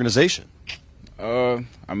as an organization? I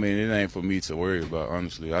mean, it ain't for me to worry about,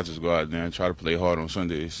 honestly. I just go out there and try to play hard on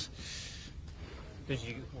Sundays. Did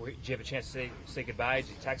you have a chance to say goodbye?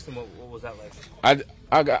 Did you text them? What was that like?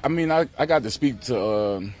 I got to speak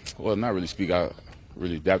to, not really speak. I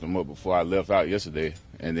really dapped him up before I left out yesterday,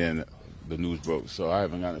 and then the news broke. So I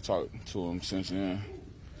haven't gotten to talk to him since then.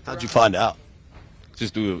 How'd you find out?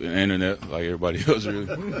 Just through the internet, like everybody else, really.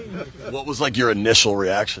 What was, like, your initial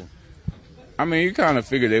reaction? I mean, you kind of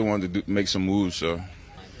figured they wanted to make some moves, so.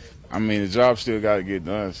 I mean, the job still got to get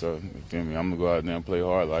done, so, you feel me? I'm going to go out there and play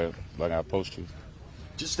hard like I'm supposed to.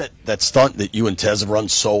 Just that stunt that you and Tez have run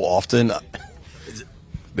so often.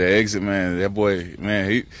 The exit, man, that boy,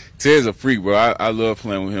 man, Tez's a freak, bro. I love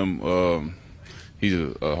playing with him. He's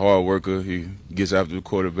a hard worker. He gets after the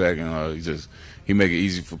quarterback, and he make it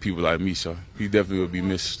easy for people like me, so he definitely will be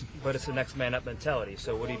missed. But it's the next man up mentality.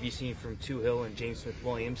 So what have you seen from Tuhill and James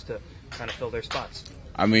Smith-Williams to kind of fill their spots?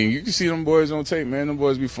 I mean, you can see them boys on tape, man. Them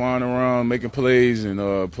boys be flying around, making plays,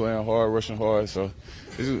 and playing hard, rushing hard, so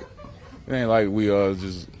it ain't like we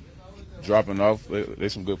just dropping off. They're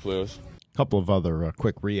some good players. A couple of other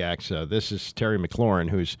quick reacts. This is Terry McLaurin,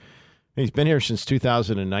 he's been here since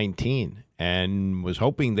 2019 and was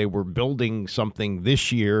hoping they were building something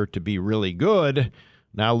this year to be really good.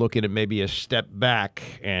 Now looking at maybe a step back,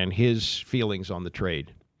 and his feelings on the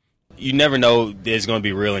trade. You never know it's going to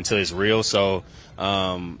be real until it's real. So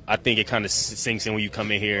I think it kind of sinks in when you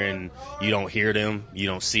come in here and you don't hear them, you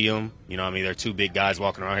don't see them. They're two big guys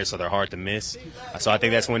walking around here, so they're hard to miss. So I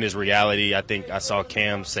think that's when there's reality. I think I saw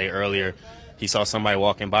Cam say earlier he saw somebody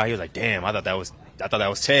walking by. He was like, "Damn, I thought that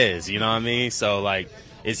was Tez." You know what I mean? So like,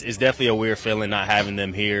 it's definitely a weird feeling not having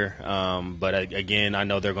them here. But again, I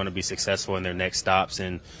know they're going to be successful in their next stops,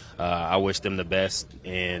 and I wish them the best.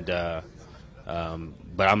 And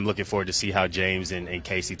but I'm looking forward to see how James and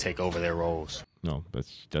Casey take over their roles. No, but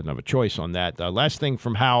doesn't have a choice on that. Last thing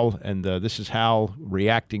from Hal, and this is Hal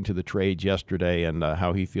reacting to the trades yesterday and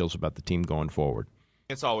how he feels about the team going forward.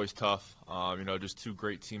 It's always tough. Just two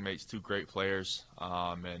great teammates, two great players.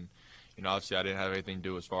 And, obviously I didn't have anything to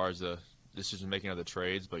do as far as the decision-making of the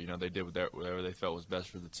trades, but, they did whatever they felt was best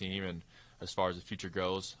for the team and as far as the future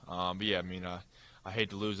goes. But, yeah, I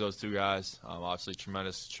hate to lose those two guys. Obviously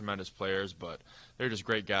tremendous players, but they're just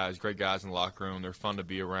great guys in the locker room. They're fun to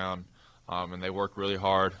be around, and they work really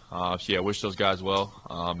hard. So, yeah, I wish those guys well,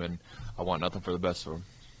 and I want nothing for the best for them.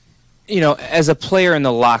 As a player in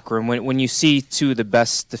the locker room, when you see two of the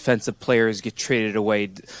best defensive players get traded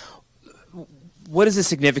away, what is the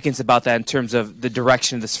significance about that in terms of the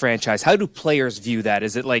direction of this franchise? How do players view that?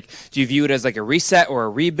 Is it like, do you view it as like a reset or a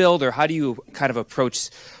rebuild, or how do you kind of approach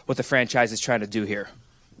what the franchise is trying to do here?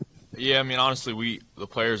 Yeah, honestly, the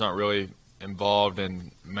players aren't really involved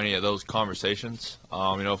in many of those conversations.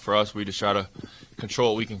 For us, we just try to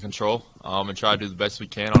control what we can control, and try to do the best we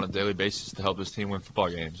can on a daily basis to help this team win football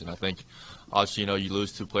games. And I think, obviously, you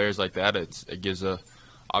lose 2 players like that, it gives a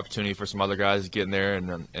opportunity for some other guys to get in there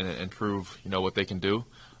and prove, what they can do.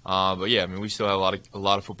 But yeah, I mean, we still have a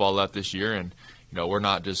lot of football left this year, and we're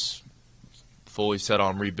not just fully set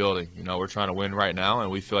on rebuilding. We're trying to win right now,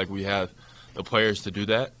 and we feel like we have the players to do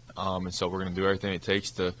that. And so we're going to do everything it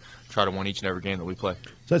takes to try to win each and every game that we play.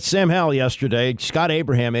 So that's Sam Howell yesterday. Scott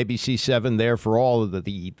Abraham, ABC7, there for all of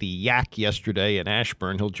the yak yesterday in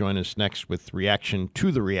Ashburn. He'll join us next with reaction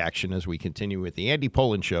to the reaction as we continue with the Andy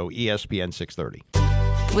Pollin Show, ESPN 630.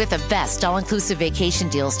 With the best all-inclusive vacation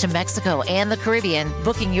deals to Mexico and the Caribbean,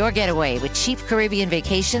 booking your getaway with Cheap Caribbean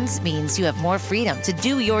Vacations means you have more freedom to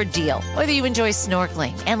do your deal. Whether you enjoy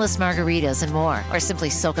snorkeling, endless margaritas, and more, or simply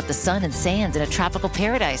soak up the sun and sand in a tropical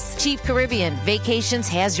paradise, Cheap Caribbean Vacations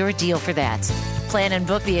has your deal for that. Plan and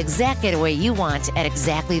book the exact getaway you want at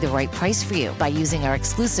exactly the right price for you by using our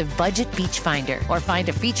exclusive Budget Beach Finder, or find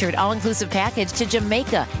a featured all-inclusive package to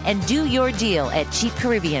Jamaica and do your deal at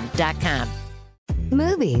cheapcaribbean.com.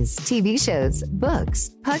 Movies, TV shows,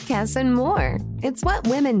 books, podcasts, and more. It's What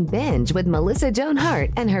Women Binge with Melissa Joan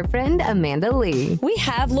Hart and her friend Amanda Lee. We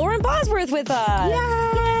have Lauren Bosworth with us.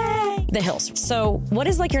 Yay! The Hills. So what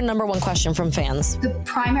is your number one question from fans? The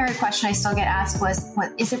primary question I still get asked was,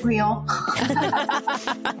 "What is it real?"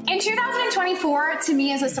 In 2024, to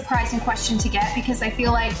me, is a surprising question to get because I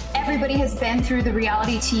feel like everybody has been through the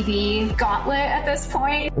reality TV gauntlet at this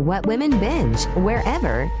point. What Women Binge,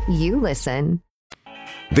 wherever you listen.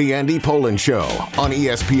 The Andy Pollin Show on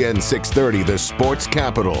ESPN 630, the sports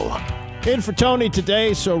capital. In for Tony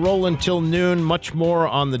today, so rolling till noon. Much more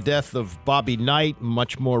on the death of Bobby Knight,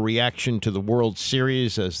 much more reaction to the World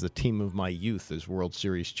Series as the team of my youth is World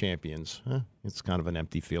Series champions. It's kind of an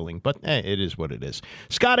empty feeling, but it is what it is.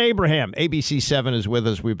 Scott Abraham, ABC7, is with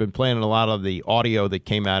us. We've been playing a lot of the audio that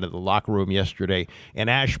came out of the locker room yesterday in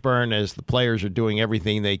Ashburn as the players are doing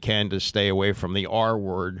everything they can to stay away from the R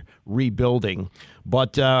word, rebuilding.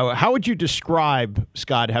 But how would you describe,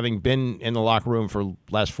 Scott, having been in the locker room for the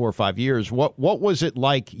last 4 or 5 years, what was it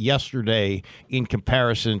like yesterday in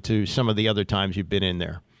comparison to some of the other times you've been in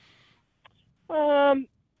there?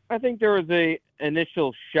 I think there was a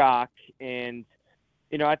initial shock, and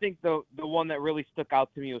I think the one that really stuck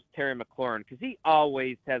out to me was Terry McLaurin, because he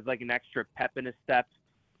always has an extra pep in his step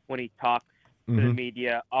when he talks to the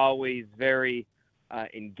media, always very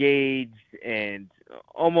engaged and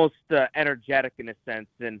almost energetic in a sense,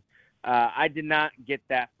 and I did not get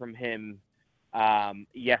that from him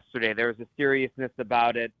yesterday. There was a seriousness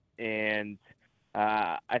about it, and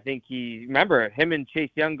I think remember him and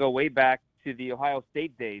Chase Young go way back to the Ohio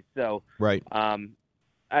State days, so right.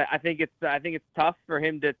 I think it's tough for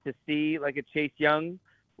him to see a Chase Young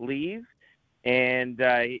leave, and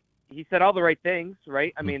he said all the right things,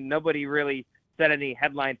 right? I mean, nobody really said any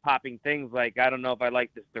headline-popping things like, I don't know if I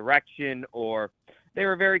like this direction, or they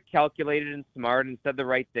were very calculated and smart and said the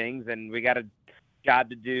right things, and we got a job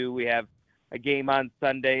to do. We have a game on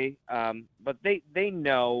Sunday, but they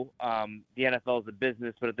know the NFL is a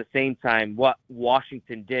business, but at the same time, what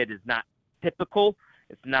Washington did is not typical.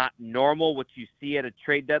 It's not normal what you see at a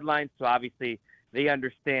trade deadline, so obviously they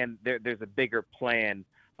understand there's a bigger plan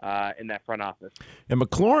in that front office. And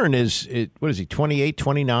McLaurin is 28,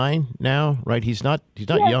 29 now, right? He's not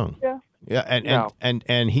young. Yeah.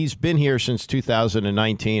 And he's been here since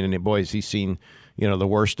 2019, and boys, he's seen the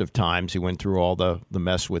worst of times. He went through all the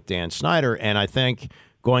mess with Dan Snyder, and I think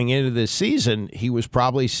going into this season, he was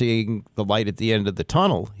probably seeing the light at the end of the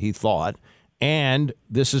tunnel, he thought. And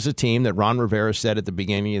this is a team that Ron Rivera said at the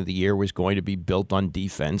beginning of the year was going to be built on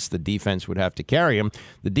defense. The defense would have to carry him.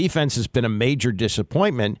 The defense has been a major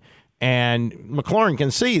disappointment, and McLaurin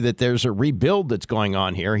can see that there's a rebuild that's going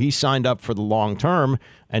on here. He signed up for the long term,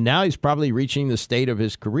 and now he's probably reaching the state of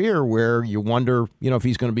his career where you wonder, if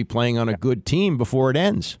he's going to be playing on a good team before it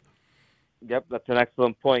ends. Yep, that's an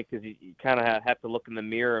excellent point, because you kind of have to look in the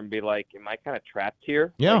mirror and be like, am I kind of trapped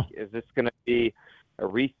here? Yeah. Is this going to be a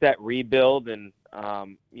reset, rebuild, and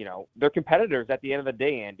they're competitors at the end of the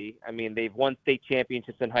day, Andy. I mean, they've won state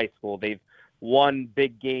championships in high school. They've won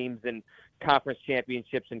big games and conference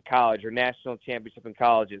championships in college or national championship in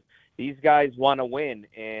colleges. These guys want to win,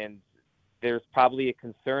 and there's probably a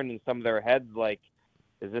concern in some of their heads, like,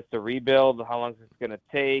 is this a rebuild? How long is this going to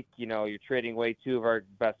take? You're trading away 2 of our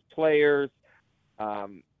best players.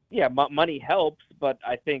 Money helps, but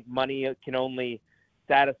I think money can only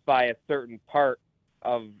satisfy a certain part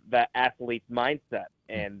of that athlete's mindset,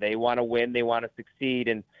 and they want to win, they want to succeed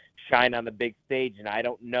and shine on the big stage. And I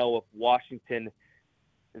don't know if Washington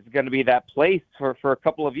is going to be that place for a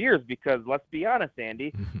couple of years, because let's be honest,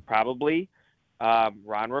 Andy, probably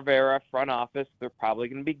Ron Rivera, front office, they're probably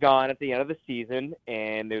going to be gone at the end of the season,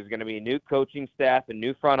 and there's going to be a new coaching staff, a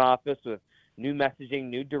new front office with new messaging,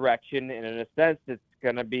 new direction, and in a sense, it's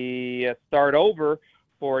going to be a start over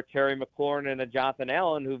for Terry McLaurin and a Jonathan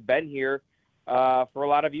Allen who've been here for a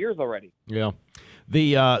lot of years already. Yeah.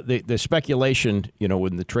 The speculation,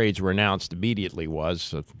 when the trades were announced immediately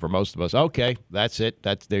was, for most of us, okay, that's it.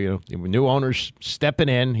 That's the new owner's stepping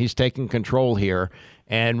in. He's taking control here.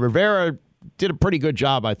 And Rivera did a pretty good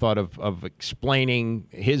job, I thought, of explaining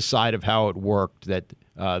his side of how it worked, that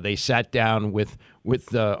they sat down with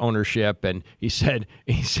the ownership, and he said,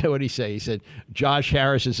 what did he say? He said, Josh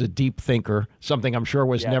Harris is a deep thinker, something I'm sure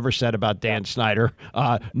was never said about Dan Snyder.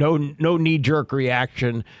 No knee-jerk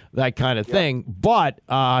reaction, that kind of thing. But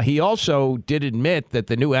he also did admit that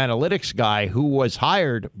the new analytics guy who was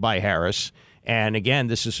hired by Harris, and again,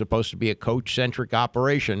 this is supposed to be a coach-centric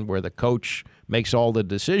operation where the coach makes all the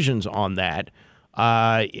decisions on that.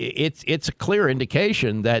 It's a clear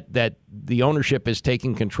indication that the ownership is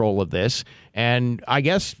taking control of this, and I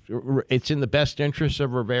guess it's in the best interest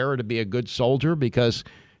of Rivera to be a good soldier because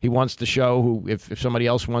he wants to show if somebody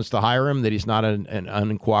else wants to hire him, that he's not an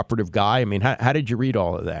uncooperative guy. I mean, how did you read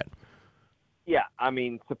all of that? Yeah, I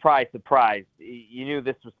mean, surprise, surprise. You knew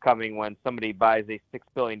this was coming when somebody buys a $6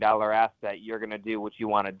 billion asset. You're going to do what you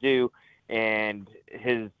want to do, and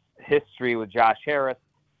his history with Josh Harris,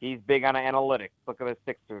 he's big on analytics. Look at the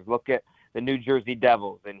Sixers. Look at the New Jersey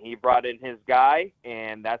Devils. And he brought in his guy,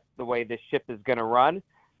 and that's the way this ship is going to run.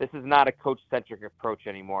 This is not a coach-centric approach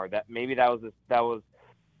anymore. That was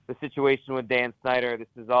the situation with Dan Snyder.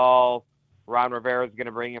 This is all Ron Rivera is going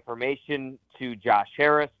to bring information to Josh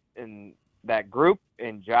Harris and that group,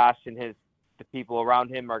 and Josh and the people around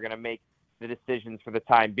him are going to make the decisions for the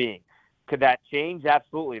time being. Could that change?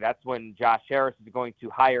 Absolutely. That's when Josh Harris is going to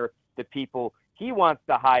hire the people he wants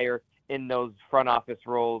to hire in those front office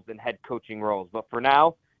roles and head coaching roles. But for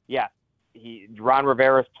now, Ron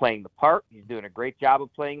Rivera is playing the part. He's doing a great job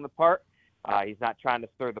of playing the part. He's not trying to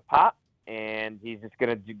stir the pot, and he's just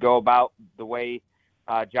going to go about the way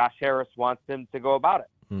Josh Harris wants him to go about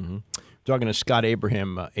it. Mm-hmm. Talking to Scott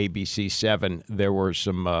Abraham, ABC7, there were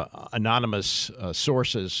some anonymous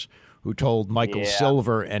sources who told Michael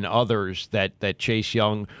Silver and others that Chase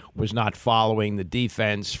Young was not following the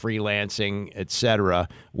defense, freelancing, etc.,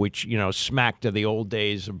 which, smacked of the old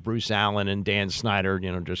days of Bruce Allen and Dan Snyder,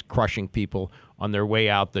 just crushing people on their way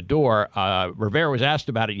out the door. Rivera was asked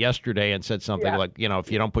about it yesterday and said something like,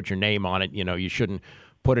 if you don't put your name on it, you shouldn't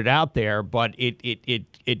put it out there. But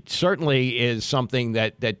it certainly is something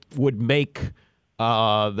that would make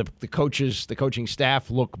the coaching staff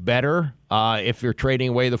look better if you're trading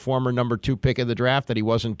away the former number 2 pick of the draft, that he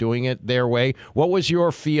wasn't doing it their way. What was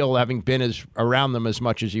your feel, having been around them as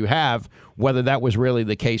much as you have, whether that was really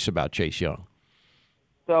the case about Chase Young?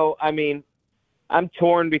 So, I mean, I'm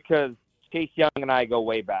torn because Chase Young and I go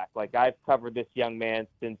way back. Like, I've covered this young man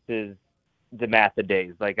since his DeMatha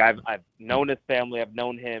days. Like, I've known his family. I've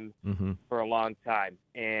known him for a long time.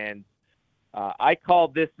 And I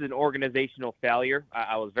called this an organizational failure.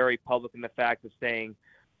 I was very public in the fact of saying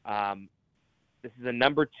this is a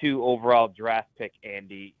number 2 overall draft pick,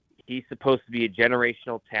 Andy. He's supposed to be a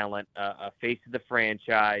generational talent, a face of the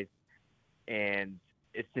franchise, and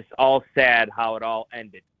it's just all sad how it all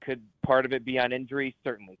ended. Could part of it be on injury?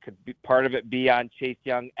 Certainly. Could part of it be on Chase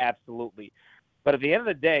Young? Absolutely. But at the end of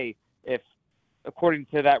the day, if, according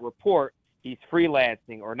to that report, he's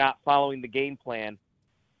freelancing or not following the game plan,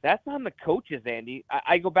 that's on the coaches, Andy.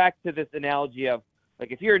 I go back to this analogy of,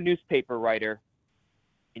 like, if you're a newspaper writer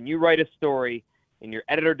and you write a story and your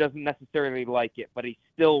editor doesn't necessarily like it, but he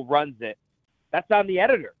still runs it, that's on the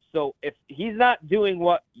editor. So if he's not doing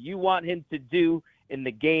what you want him to do in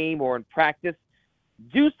the game or in practice,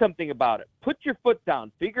 do something about it. Put your foot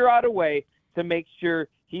down. Figure out a way to make sure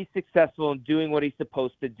he's successful in doing what he's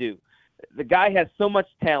supposed to do. The guy has so much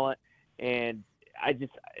talent, and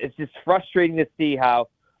it's just frustrating to see how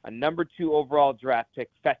a number 2 overall draft pick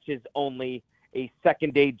fetches only a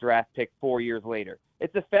second-day draft pick 4 years later.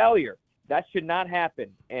 It's a failure. That should not happen,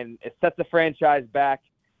 and it sets the franchise back,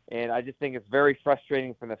 and I just think it's very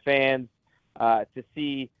frustrating for the fans to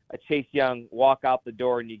see a Chase Young walk out the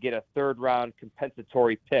door and you get a third-round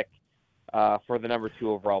compensatory pick for the number 2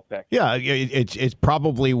 overall pick. Yeah, it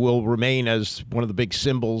probably will remain as one of the big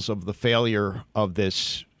symbols of the failure of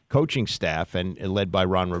this coaching staff and led by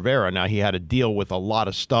Ron Rivera. Now, he had to deal with a lot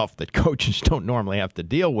of stuff that coaches don't normally have to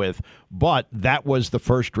deal with, but that was the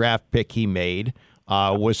first draft pick he made.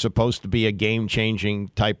 Was supposed to be a game-changing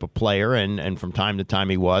type of player, and from time to time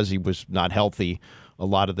he was not healthy a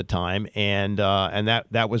lot of the time, and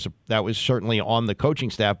that was certainly on the coaching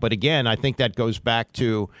staff. But again, I think that goes back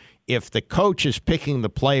to if the coach is picking the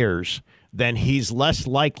players, then he's less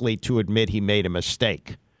likely to admit he made a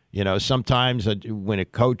mistake. Sometimes when a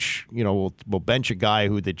coach, will bench a guy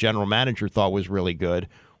who the general manager thought was really good.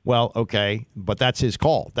 Well, okay, but that's his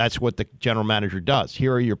call. That's what the general manager does.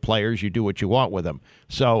 Here are your players. You do what you want with them.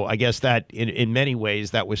 So I guess that in many ways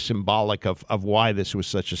that was symbolic of why this was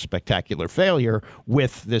such a spectacular failure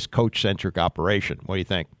with this coach-centric operation. What do you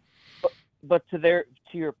think? But to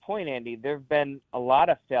your point, Andy, there have been a lot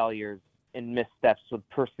of failures and missteps with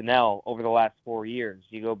personnel over the last 4 years.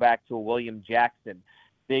 You go back to a William Jackson,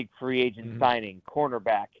 big free agent signing,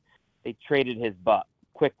 cornerback. They traded his butt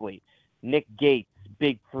quickly. Nick Gates,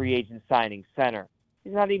 big free agent signing, center.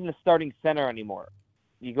 He's not even a starting center anymore.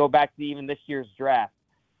 You go back to even this year's draft.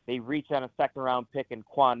 They reach on a second-round pick in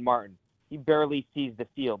Quan Martin. He barely sees the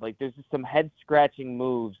field. There's just some head-scratching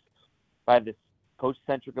moves by this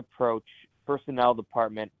coach-centric approach, personnel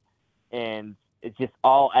department, and it just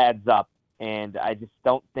all adds up. And I just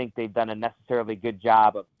don't think they've done a necessarily good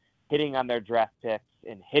job of hitting on their draft picks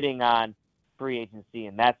and hitting on free agency,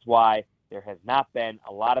 and that's why there has not been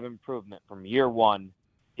a lot of improvement from year 1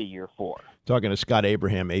 to year 4. Talking to Scott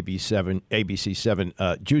Abraham,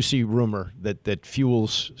 ABC7, juicy rumor that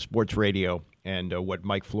fuels sports radio and what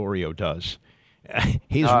Mike Florio does.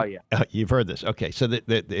 You've heard this. Okay, so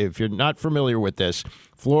if you're not familiar with this,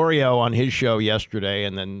 Florio on his show yesterday,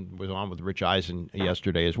 and then was on with Rich Eisen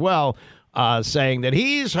yesterday as well, saying that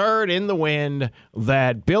he's heard in the wind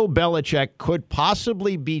that Bill Belichick could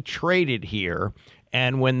possibly be traded here.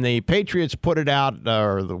 And when the Patriots put it out,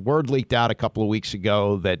 or the word leaked out a couple of weeks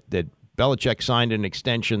ago that Belichick signed an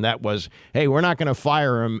extension, that was, hey, we're not going to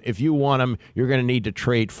fire him. If you want him, you're going to need to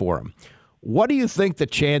trade for him. What do you think the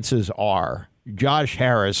chances are Josh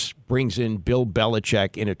Harris brings in Bill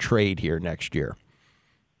Belichick in a trade here next year?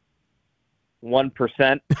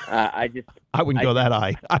 1%. I wouldn't go that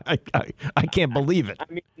high. I can't believe it. I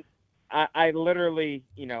mean, I literally,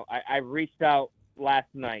 I reached out last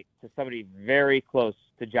night to somebody very close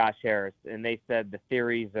to Josh Harris, and they said the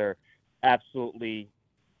theories are absolutely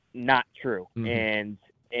not true. And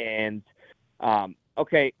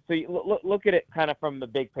okay, so you look at it kind of from the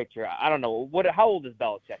big picture. I don't know how old is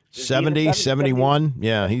Belichick? 70, 71.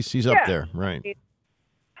 Yeah, he's up there, right?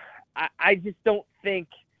 I just don't think.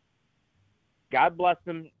 God bless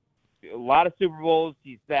him. A lot of Super Bowls.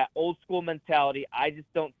 He's that old school mentality. I just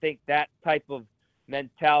don't think that type of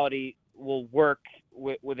mentality will work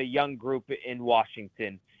with a young group in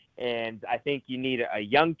Washington. And I think you need a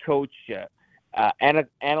young coach,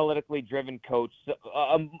 analytically driven coach.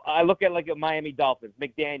 I look at a Miami Dolphins,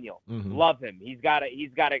 McDaniel. Love him. He's got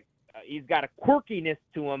a quirkiness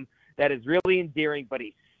to him that is really endearing, but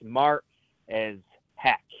he's smart as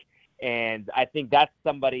heck. And I think that's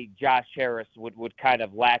somebody Josh Harris would kind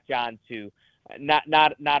of latch on to, not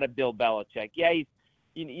a Bill Belichick. Yeah,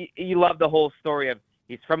 you love the whole story of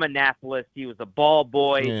he's from Annapolis. He was a ball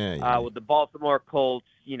boy with the Baltimore Colts.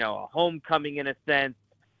 A homecoming in a sense.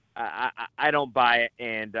 I don't buy it,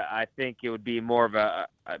 and I think it would be more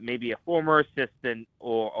of maybe a former assistant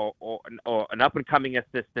or an up and coming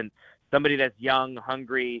assistant, somebody that's young,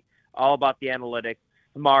 hungry, all about the analytics,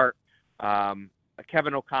 smart. A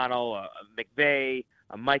Kevin O'Connell, a McVay,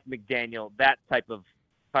 a Mike McDaniel, that type of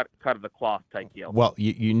cut of the cloth type deal. Well,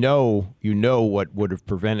 you know what would have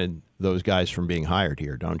prevented those guys from being hired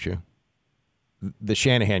here, don't you? The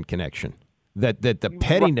Shanahan connection, that the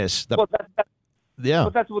pettiness. But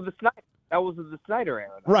that's with the Snyder. That was the Snyder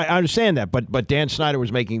era. Right, I understand that, but Dan Snyder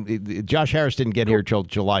was making Josh Harris didn't get here till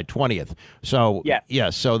July 20th. So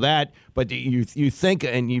so that. But you think,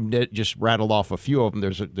 and you just rattled off a few of them.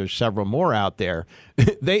 There's several more out there.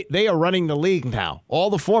 They are running the league now. All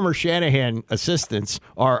the former Shanahan assistants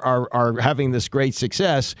are having this great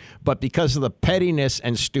success, but because of the pettiness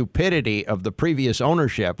and stupidity of the previous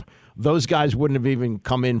ownership, those guys wouldn't have even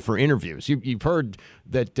come in for interviews. You've heard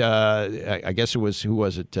that, I guess it was, who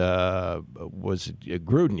was it? Was it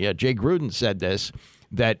Gruden? Yeah, Jay Gruden said this,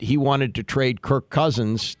 that he wanted to trade Kirk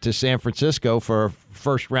Cousins to San Francisco for a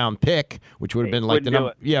first-round pick, which would have been like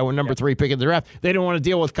number 3 pick in the draft. They don't want to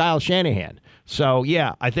deal with Kyle Shanahan. So,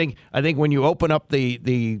 yeah, I think when you open up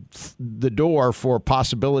the door for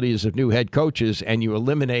possibilities of new head coaches and you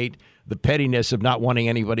eliminate the pettiness of not wanting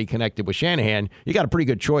anybody connected with Shanahan, you got a pretty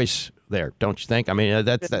good choice there, don't you think? I mean,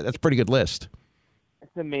 that's a pretty good list.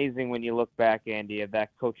 It's amazing when you look back, Andy, at that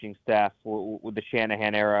coaching staff with the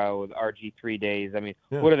Shanahan era, with RG3 days. I mean,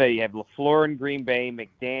 what are they? You have LaFleur in Green Bay,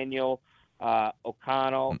 McDaniel,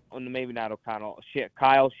 O'Connell, maybe not O'Connell,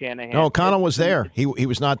 Kyle Shanahan. No, O'Connell was there. He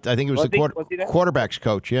was not. I think he was the was he there? quarterback's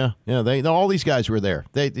coach. Yeah. All these guys were there.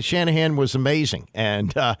 Shanahan was amazing, and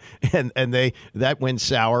that went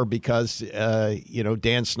sour because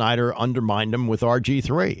Dan Snyder undermined him with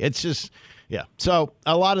RG3. It's just. Yeah, so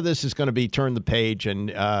a lot of this is going to be turn the page, and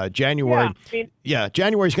January.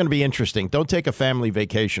 January is going to be interesting. Don't take a family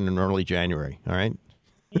vacation in early January. All right.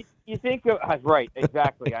 You think right?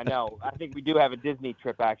 Exactly. I know. I think we do have a Disney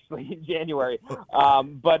trip actually in January.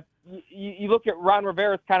 But you look at Ron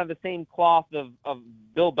Rivera's kind of the same cloth of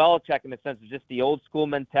Bill Belichick in the sense of just the old school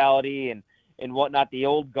mentality and whatnot, the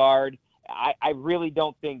old guard. I really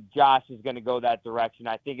don't think Josh is going to go that direction.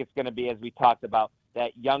 I think it's going to be, as we talked about,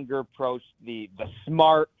 that younger approach, the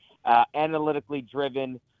smart, analytically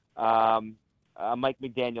driven Mike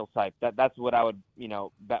McDaniel type. That's what I would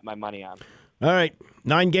bet my money on. All right,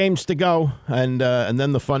 9 games to go, and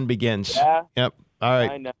then the fun begins. Yeah. Yep. All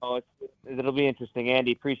right. I know it'll be interesting.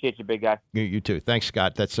 Andy, appreciate you, big guy. You too. Thanks,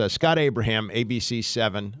 Scott. That's Scott Abraham, ABC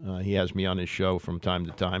 7. He has me on his show from time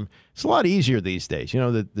to time. It's a lot easier these days.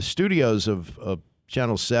 The studios of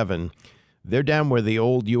Channel 7. They're down where the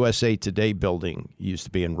old USA Today building used to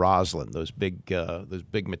be in Roslyn, those big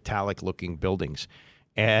metallic-looking buildings.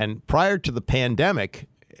 And prior to the pandemic,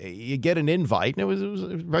 you get an invite, and it was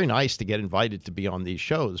very nice to get invited to be on these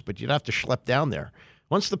shows, but you'd have to schlep down there.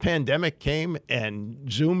 Once the pandemic came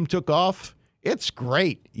and Zoom took off, it's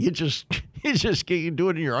great. You can do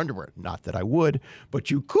it in your underwear. Not that I would, but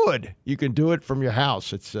you could. You can do it from your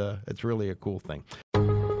house. It's really a cool thing.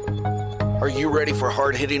 Are you ready for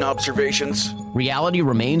hard-hitting observations? Reality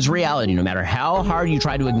remains reality, no matter how hard you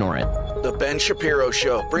try to ignore it. The Ben Shapiro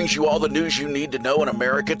Show brings you all the news you need to know in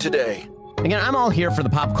America today. Again, I'm all here for the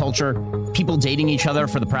pop culture, people dating each other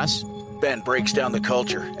for the press. Ben breaks down the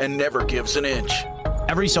culture and never gives an inch.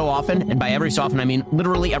 Every so often, and by every so often I mean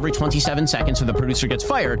literally every 27 seconds, so the producer gets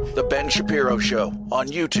fired. The Ben Shapiro Show on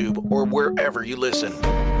YouTube or wherever you listen.